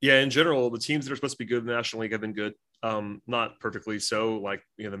 Yeah, in general, the teams that are supposed to be good in the National League have been good. Not perfectly so. Like,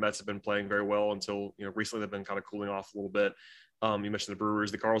 the Mets have been playing very well until, recently they've been kind of cooling off a little bit. You mentioned the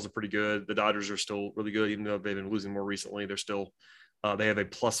Brewers. The Cardinals are pretty good. The Dodgers are still really good, even though they've been losing more recently. They're still they have a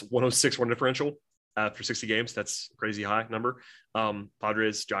plus 106 run differential after 60 games. That's a crazy high number.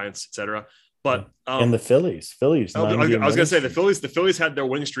 Padres, Giants, etc. But and the Phillies. I was going to say the Phillies had their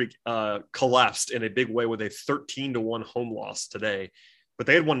winning streak collapsed in a big way with a 13-1 home loss today. But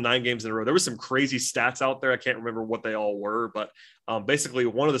they had won 9 games in a row. There was some crazy stats out there. I can't remember what they all were, but basically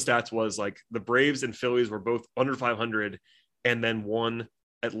one of the stats was like the Braves and Phillies were both under 500 and then won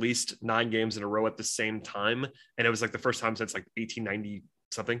at least 9 games in a row at the same time. And it was like the first time since like 1890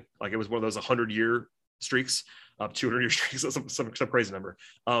 something. Like it was one of those 100-year streaks, 200-year streaks, some crazy number.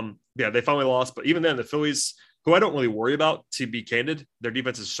 Yeah, they finally lost. But even then, the Phillies, who I don't really worry about, to be candid, their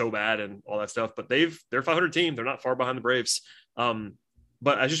defense is so bad and all that stuff. But they're a 500 team. They're not far behind the Braves.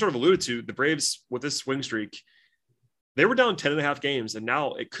 But as you sort of alluded to, the Braves with this swing streak, they were down 10.5 games, and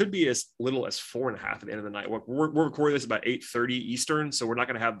now it could be as little as 4.5 at the end of the night. We're recording this about 8:30 Eastern, so we're not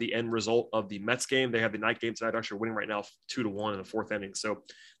going to have the end result of the Mets game. They have the night game tonight, actually winning right now 2-1 in the 4th inning, so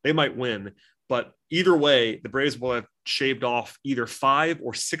they might win. But either way, the Braves will have shaved off either 5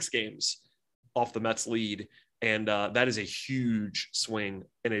 or 6 games off the Mets lead, and that is a huge swing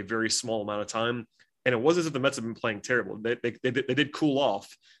in a very small amount of time. And it wasn't as if the Mets have been playing terrible. They did cool off.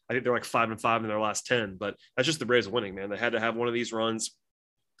 I think they're like 5-5 in their last 10, but that's just the Braves winning, man. They had to have one of these runs.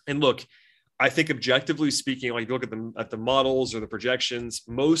 And look, I think objectively speaking, like you look at the models or the projections,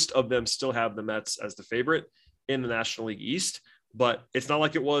 most of them still have the Mets as the favorite in the National League East, but it's not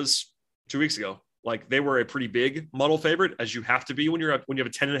like it was 2 weeks ago. Like they were a pretty big model favorite, as you have to be when you have a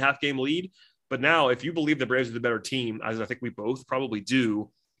 10.5 game lead. But now if you believe the Braves are the better team, as I think we both probably do,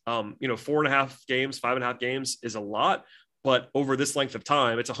 4.5 games, 5.5 games is a lot, but over this length of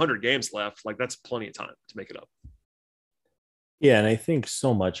time, it's 100 games left. Like that's plenty of time to make it up. Yeah. And I think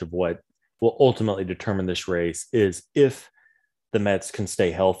so much of what will ultimately determine this race is if the Mets can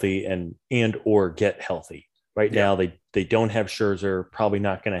stay healthy and or get healthy. Right now, they don't have Scherzer, probably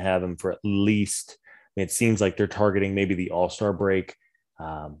not going to have him for at least mean, it seems like they're targeting maybe the All-Star break,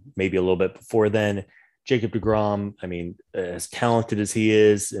 maybe a little bit before then. Jacob deGrom, I mean, as talented as he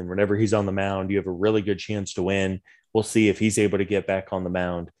is, and whenever he's on the mound, you have a really good chance to win. We'll see if he's able to get back on the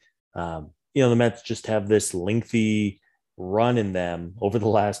mound. The Mets just have this lengthy run in them over the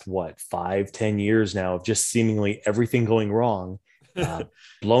last, 5-10 years now of just seemingly everything going wrong.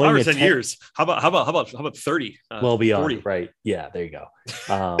 Blowing 5 or 10 years. How about 30? Well beyond, 40. right? Yeah, there you go.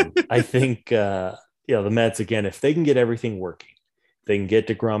 I think, the Mets, again, if they can get everything working, they can get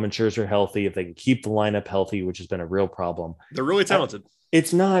deGrom and Scherzer healthy, if they can keep the lineup healthy, which has been a real problem. They're really talented.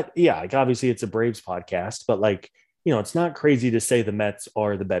 It's not, like obviously it's a Braves podcast, but it's not crazy to say the Mets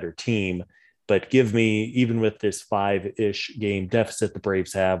are the better team, but give me, even with this 5-ish game deficit the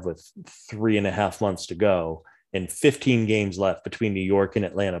Braves have with 3.5 months to go and 15 games left between New York and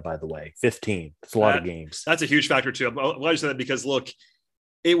Atlanta, by the way, 15. It's a lot of games. That's a huge factor too. I'm glad you said that because look,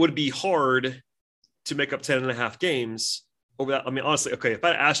 it would be hard to make up 10.5 games over that. I mean, honestly, okay, if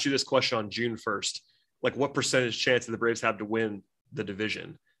I asked you this question on June 1st, like what percentage chance do the Braves have to win the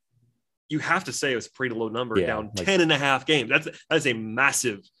division? You have to say it was a pretty low number, down 10.5 games. That's a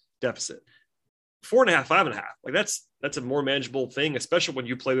massive deficit. 4.5, 5.5. Like that's a more manageable thing, especially when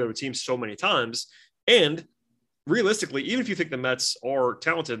you play the other team so many times. And realistically, even if you think the Mets are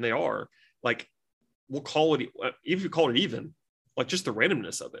talented, and they are, like we'll call it, even if you call it even, like just the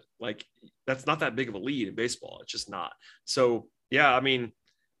randomness of it, like that's not that big of a lead in baseball. It's just not. So yeah, I mean,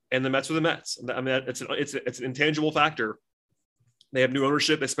 and the Mets are the Mets. I mean, it's an intangible factor. They have new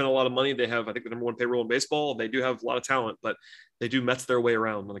ownership. They spend a lot of money. They have, I think, the number 1 payroll in baseball. They do have a lot of talent, but they do Mets their way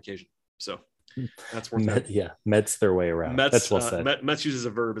around on occasion. So that's worth it. Mets their way around. Mets, that's well said. Mets uses a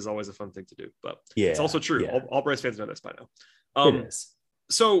verb is always a fun thing to do, but yeah, it's also true. Yeah. All Braves fans know this by now. It is.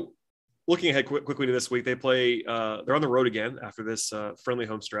 So looking ahead quickly to this week, they play, they're on the road again after this friendly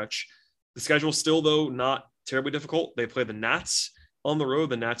home stretch. The schedule still, though, not terribly difficult. They play the Nats on the road.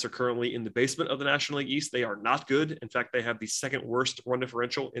 The Nats are currently in the basement of the National League East. They are not good. In fact, they have the second worst run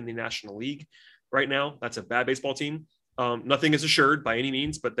differential in the National League right now. That's a bad baseball team. Nothing is assured by any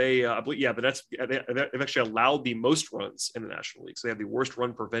means, but they, I believe, the Nets, they've actually allowed the most runs in the National League. So they have the worst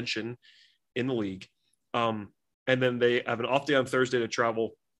run prevention in the league. And then they have an off day on Thursday to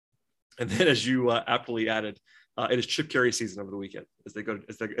travel. And then, as you aptly added, it is Chip Carey season over the weekend as they go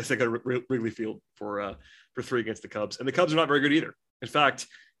to Wrigley Field for 3 against the Cubs. And the Cubs are not very good either. In fact,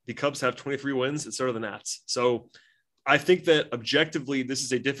 the Cubs have 23 wins and so do the Nats. So I think that objectively, this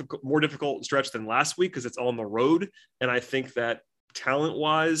is a more difficult stretch than last week because it's on the road. And I think that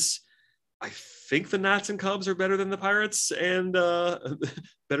talent-wise, I think the Nats and Cubs are better than the Pirates and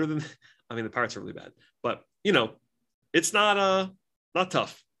better than, I mean, the Pirates are really bad, but it's not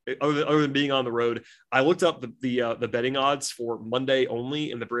tough. Other than being on the road. I looked up the betting odds for Monday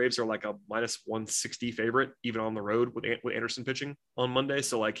only, and the Braves are like a -160 favorite, even on the road with Anderson pitching on Monday.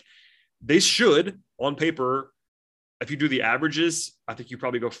 So like they should, on paper, if you do the averages, I think you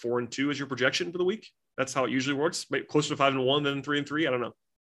probably go 4-2 as your projection for the week. That's how it usually works. Maybe closer to 5-1 than 3-3. I don't know.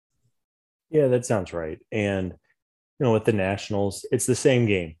 Yeah, that sounds right. And with the Nationals, it's the same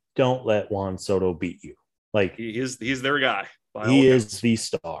game. Don't let Juan Soto beat you. Like he's their guy. He is the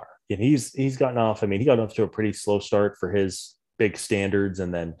star, and he's gotten off. I mean, he got off to a pretty slow start for his big standards,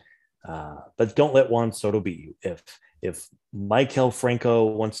 and then, but don't let Juan Soto beat you. If Maikel Franco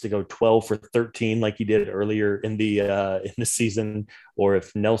wants to go 12 for 13 like he did earlier in the season, or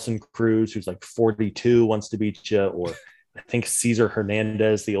if Nelson Cruz, who's like 42, wants to beat you, or I think Cesar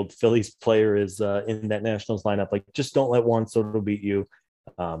Hernandez, the old Phillies player, is in that Nationals lineup. Like, just don't let Juan Soto beat you.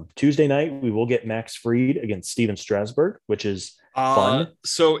 Tuesday night, we will get Max Fried against Steven Strasburg, which is fun.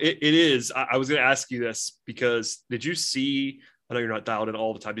 So it is. I was going to ask you this because did you see, I know you're not dialed in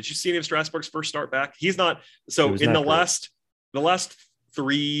all the time. Did you see any of Strasburg's first start back? He's not. So in the last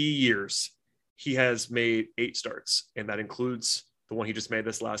 3 years, he has made 8 starts, and that includes the one he just made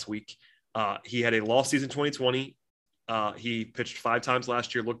this last week. He had a lost season 2020. He pitched 5 times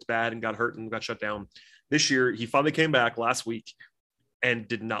last year, looked bad and got hurt and got shut down. This year, he finally came back last week and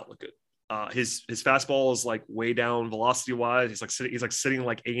did not look good. His fastball is like way down velocity wise. He's like sitting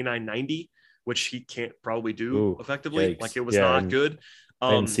like 89, 90, which he can't probably do effectively. Yikes. Like it was not good.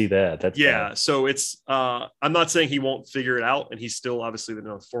 I didn't see that. That's bad. So it's I'm not saying he won't figure it out, and he's still obviously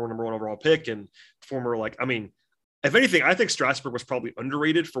the former number 1 overall pick and former if anything, I think Strasburg was probably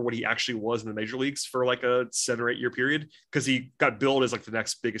underrated for what he actually was in the major leagues for like a 7 or 8 year period, because he got billed as like the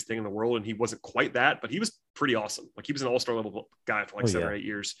next biggest thing in the world, and he wasn't quite that, but he was pretty awesome. Like he was an all-star level guy for like 7 or 8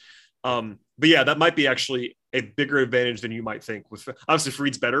 years. But yeah, that might be actually a bigger advantage than you might think. With obviously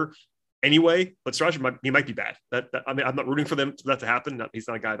Fried's better, anyway, but Sriracha might be bad. I mean, I'm not rooting for that to happen. He's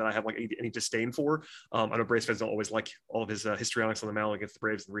not a guy that I have like any disdain for. I know Braves fans don't always like all of his histrionics on the mound against the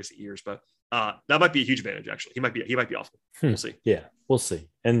Braves in recent years, but that might be a huge advantage. Actually, he might be awful. We'll see. Yeah, we'll see.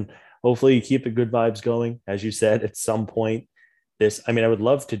 And hopefully you keep the good vibes going. As you said, at some point, I would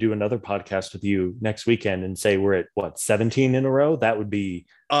love to do another podcast with you next weekend and say we're at 17 in a row. That would be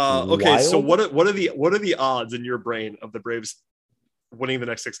okay. wild. So what are the odds in your brain of the Braves winning the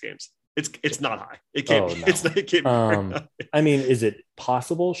next 6 games? It's not high. It can't be. No. It can't be. I mean, is it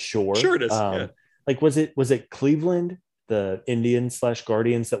possible? Sure it is. Yeah. Like, was it Cleveland, the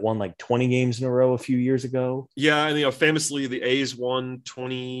Indians/Guardians, that won like 20 games in a row a few years ago? Yeah, and famously the A's won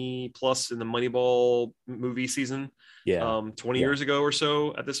 20 plus in the Moneyball movie season. Yeah, 20 years ago or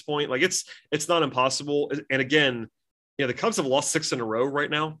so. At this point, like it's not impossible. And again, the Cubs have lost 6 in a row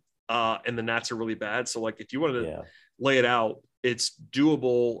right now, and the Nats are really bad. So like, if you wanted to lay it out, it's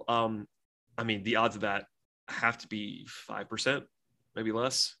doable. I mean, the odds of that have to be 5%, maybe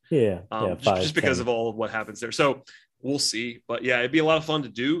less. Yeah. 5, just because 10. Of all of what happens there. So we'll see. But yeah, it'd be a lot of fun to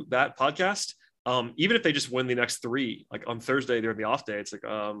do that podcast. Even if they just win the next 3, like on Thursday during the off day, it's like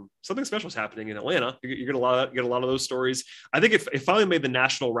something special is happening in Atlanta. You get a lot of those stories. I think it finally made the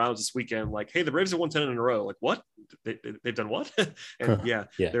national rounds this weekend. Like, hey, the Braves have won 10 in a row. Like, what? They've done what? And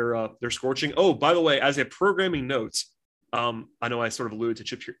they're scorching. Oh, by the way, as a programming note, I know I sort of alluded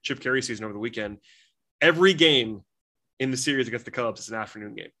to Chip Carey season over the weekend. Every game in the series against the Cubs is an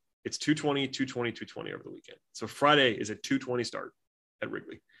afternoon game. It's 2:20, 2:20, 2:20 over the weekend. So Friday is a 2:20 start at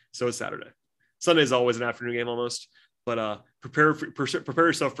Wrigley. So is Saturday. Sunday is always an afternoon game almost. But prepare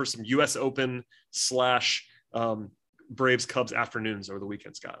yourself for some U.S. Open / Braves Cubs afternoons over the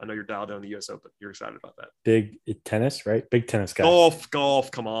weekend, Scott. I know you're dialed down the U.S. Open. You're excited about that. Big tennis, right? Big tennis guy.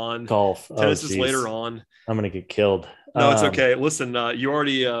 Golf. Come on. Golf. Tennis is later on. I'm gonna get killed. No, it's okay. Listen, you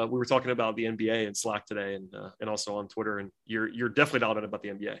already. We were talking about the NBA and Slack today, and also on Twitter, and you're definitely dialed in about the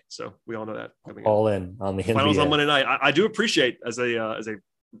NBA. So we all know that. All in on the finals NBA. on Monday night. I do appreciate as a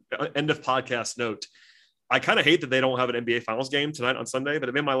end of podcast note. I kind of hate that they don't have an NBA Finals game tonight on Sunday, but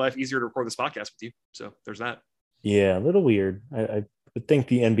it made my life easier to record this podcast with you. So there's that. Yeah, a little weird. I would think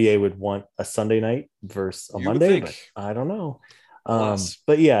the NBA would want a Sunday night versus a Monday, but I don't know.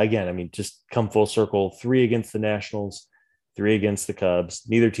 But yeah, again, I mean, just come full circle. 3 against the Nationals, 3 against the Cubs.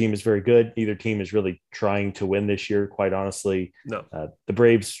 Neither team is very good. Neither team is really trying to win this year, quite honestly. No. The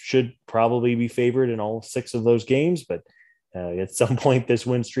Braves should probably be favored in all 6 of those games, but at some point this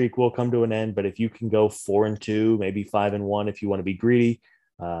win streak will come to an end. But if you can go 4-2, maybe 5-1, if you want to be greedy,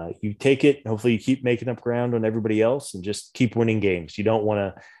 you take it. Hopefully you keep making up ground on everybody else and just keep winning games. You don't want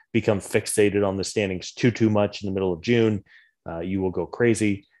to become fixated on the standings too much in the middle of June. You will go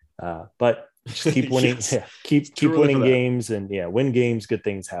crazy, but just keep winning. Yes. Keep winning games and win games. Good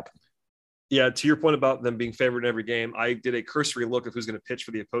things happen. Yeah. To your point about them being favored in every game, I did a cursory look of who's going to pitch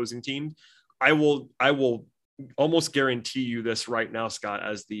for the opposing team. I will almost guarantee you this right now, Scott,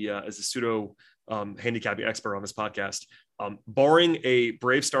 as the pseudo handicapping expert on this podcast. Barring a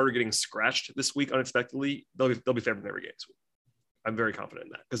Brave starter getting scratched this week unexpectedly, they'll be favored in every game this week. I'm very confident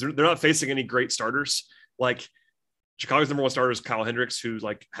in that because they're not facing any great starters. Like Chicago's number 1 starter is Kyle Hendricks, who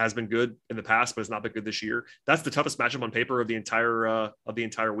has been good in the past, but has not been good this year. That's the toughest matchup on paper of the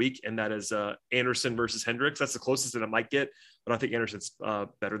entire week, and that is Anderson versus Hendricks. That's the closest that it might get, but I think Anderson's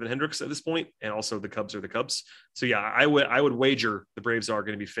better than Hendricks at this point, and also the Cubs are the Cubs. So yeah, I would wager the Braves are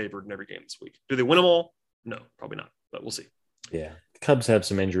going to be favored in every game this week. Do they win them all? No, probably not, but we'll see. Yeah, the Cubs have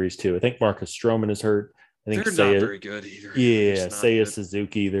some injuries too. I think Marcus Stroman is hurt. I think they're not very good either. Yeah, Seiya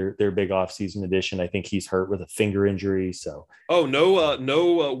Suzuki, their big offseason addition. I think he's hurt with a finger injury. So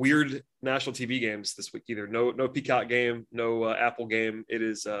no weird national TV games this week either. No Peacock game, no Apple game. It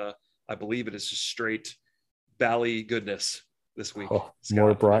is I believe it is just straight Bally goodness this week.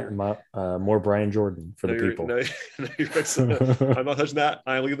 More Brian Jordan for the people. I'm not touching that.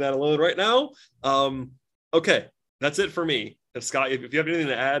 I'm leaving that alone right now. Okay, that's it for me. And Scott, if you have anything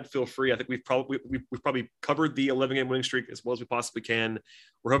to add, feel free. I think we've probably covered the 11-game winning streak as well as we possibly can.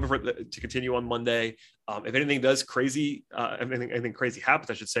 We're hoping for it to continue on Monday. If anything does crazy, anything crazy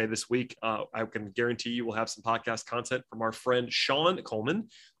happens, I should say, this week, I can guarantee you we'll have some podcast content from our friend Sean Coleman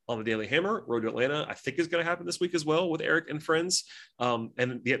on the Daily Hammer. Road to Atlanta, I think, is going to happen this week as well with Eric and friends. And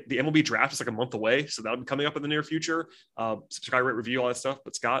the MLB draft is like a month away, so that'll be coming up in the near future. Subscribe, rate, review, all that stuff.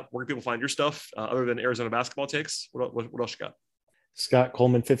 But Scott, where can people find your stuff other than Arizona basketball takes? What else you got? Scott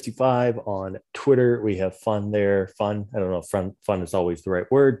Coleman 55 on Twitter. We have fun there. Fun. I don't know if fun is always the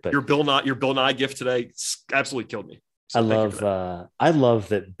right word, but your Bill Nye gift today absolutely killed me. So I love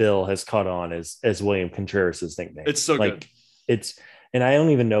that Bill has caught on as William Contreras' nickname. It's so good. And I don't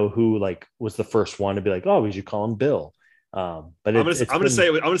even know who like was the first one to be like, oh, we should call him Bill. But I'm gonna say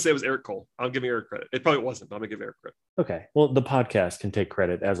it was Eric Cole. I'm giving Eric credit. It probably wasn't, but I'm gonna give Eric credit. Okay. Well, the podcast can take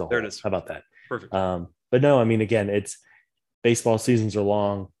credit as a whole. There it is. How about that? Perfect. But no, I mean, again, it's baseball seasons are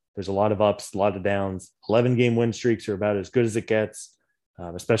long. There's a lot of ups, a lot of downs. 11-game win streaks are about as good as it gets,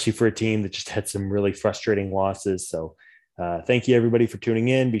 especially for a team that just had some really frustrating losses. So thank you, everybody, for tuning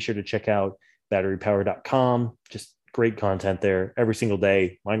in. Be sure to check out batterypower.com. Just great content there every single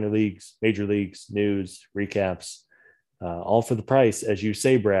day. Minor leagues, major leagues, news, recaps, all for the price, as you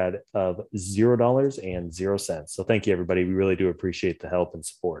say, Brad, of $0.00. So thank you, everybody. We really do appreciate the help and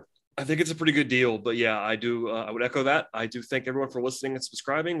support. I think it's a pretty good deal, but yeah, I would echo that. I do thank everyone for listening and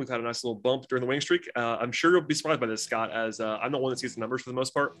subscribing. We've had a nice little bump during the winning streak. I'm sure you'll be surprised by this, Scott, as I'm the one that sees the numbers for the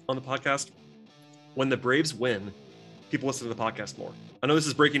most part on the podcast. When the Braves win, people listen to the podcast more. I know this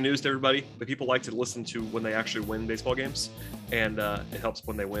is breaking news to everybody, but people like to listen to when they actually win baseball games, and it helps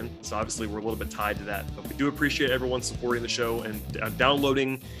when they win. So obviously we're a little bit tied to that, but we do appreciate everyone supporting the show and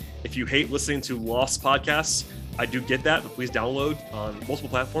downloading. If you hate listening to lost podcasts, I do get that, but please download on multiple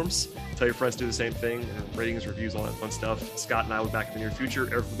platforms. Tell your friends to do the same thing. Ratings, reviews, all that fun stuff. Scott and I will be back in the near future.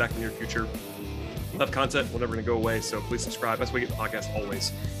 Eric will be back in the near future. We'll have content. We're never going to go away, so please subscribe. That's why you get the podcast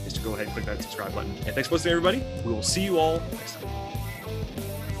always, is to go ahead and click that subscribe button. And thanks for listening, everybody. We will see you all next time.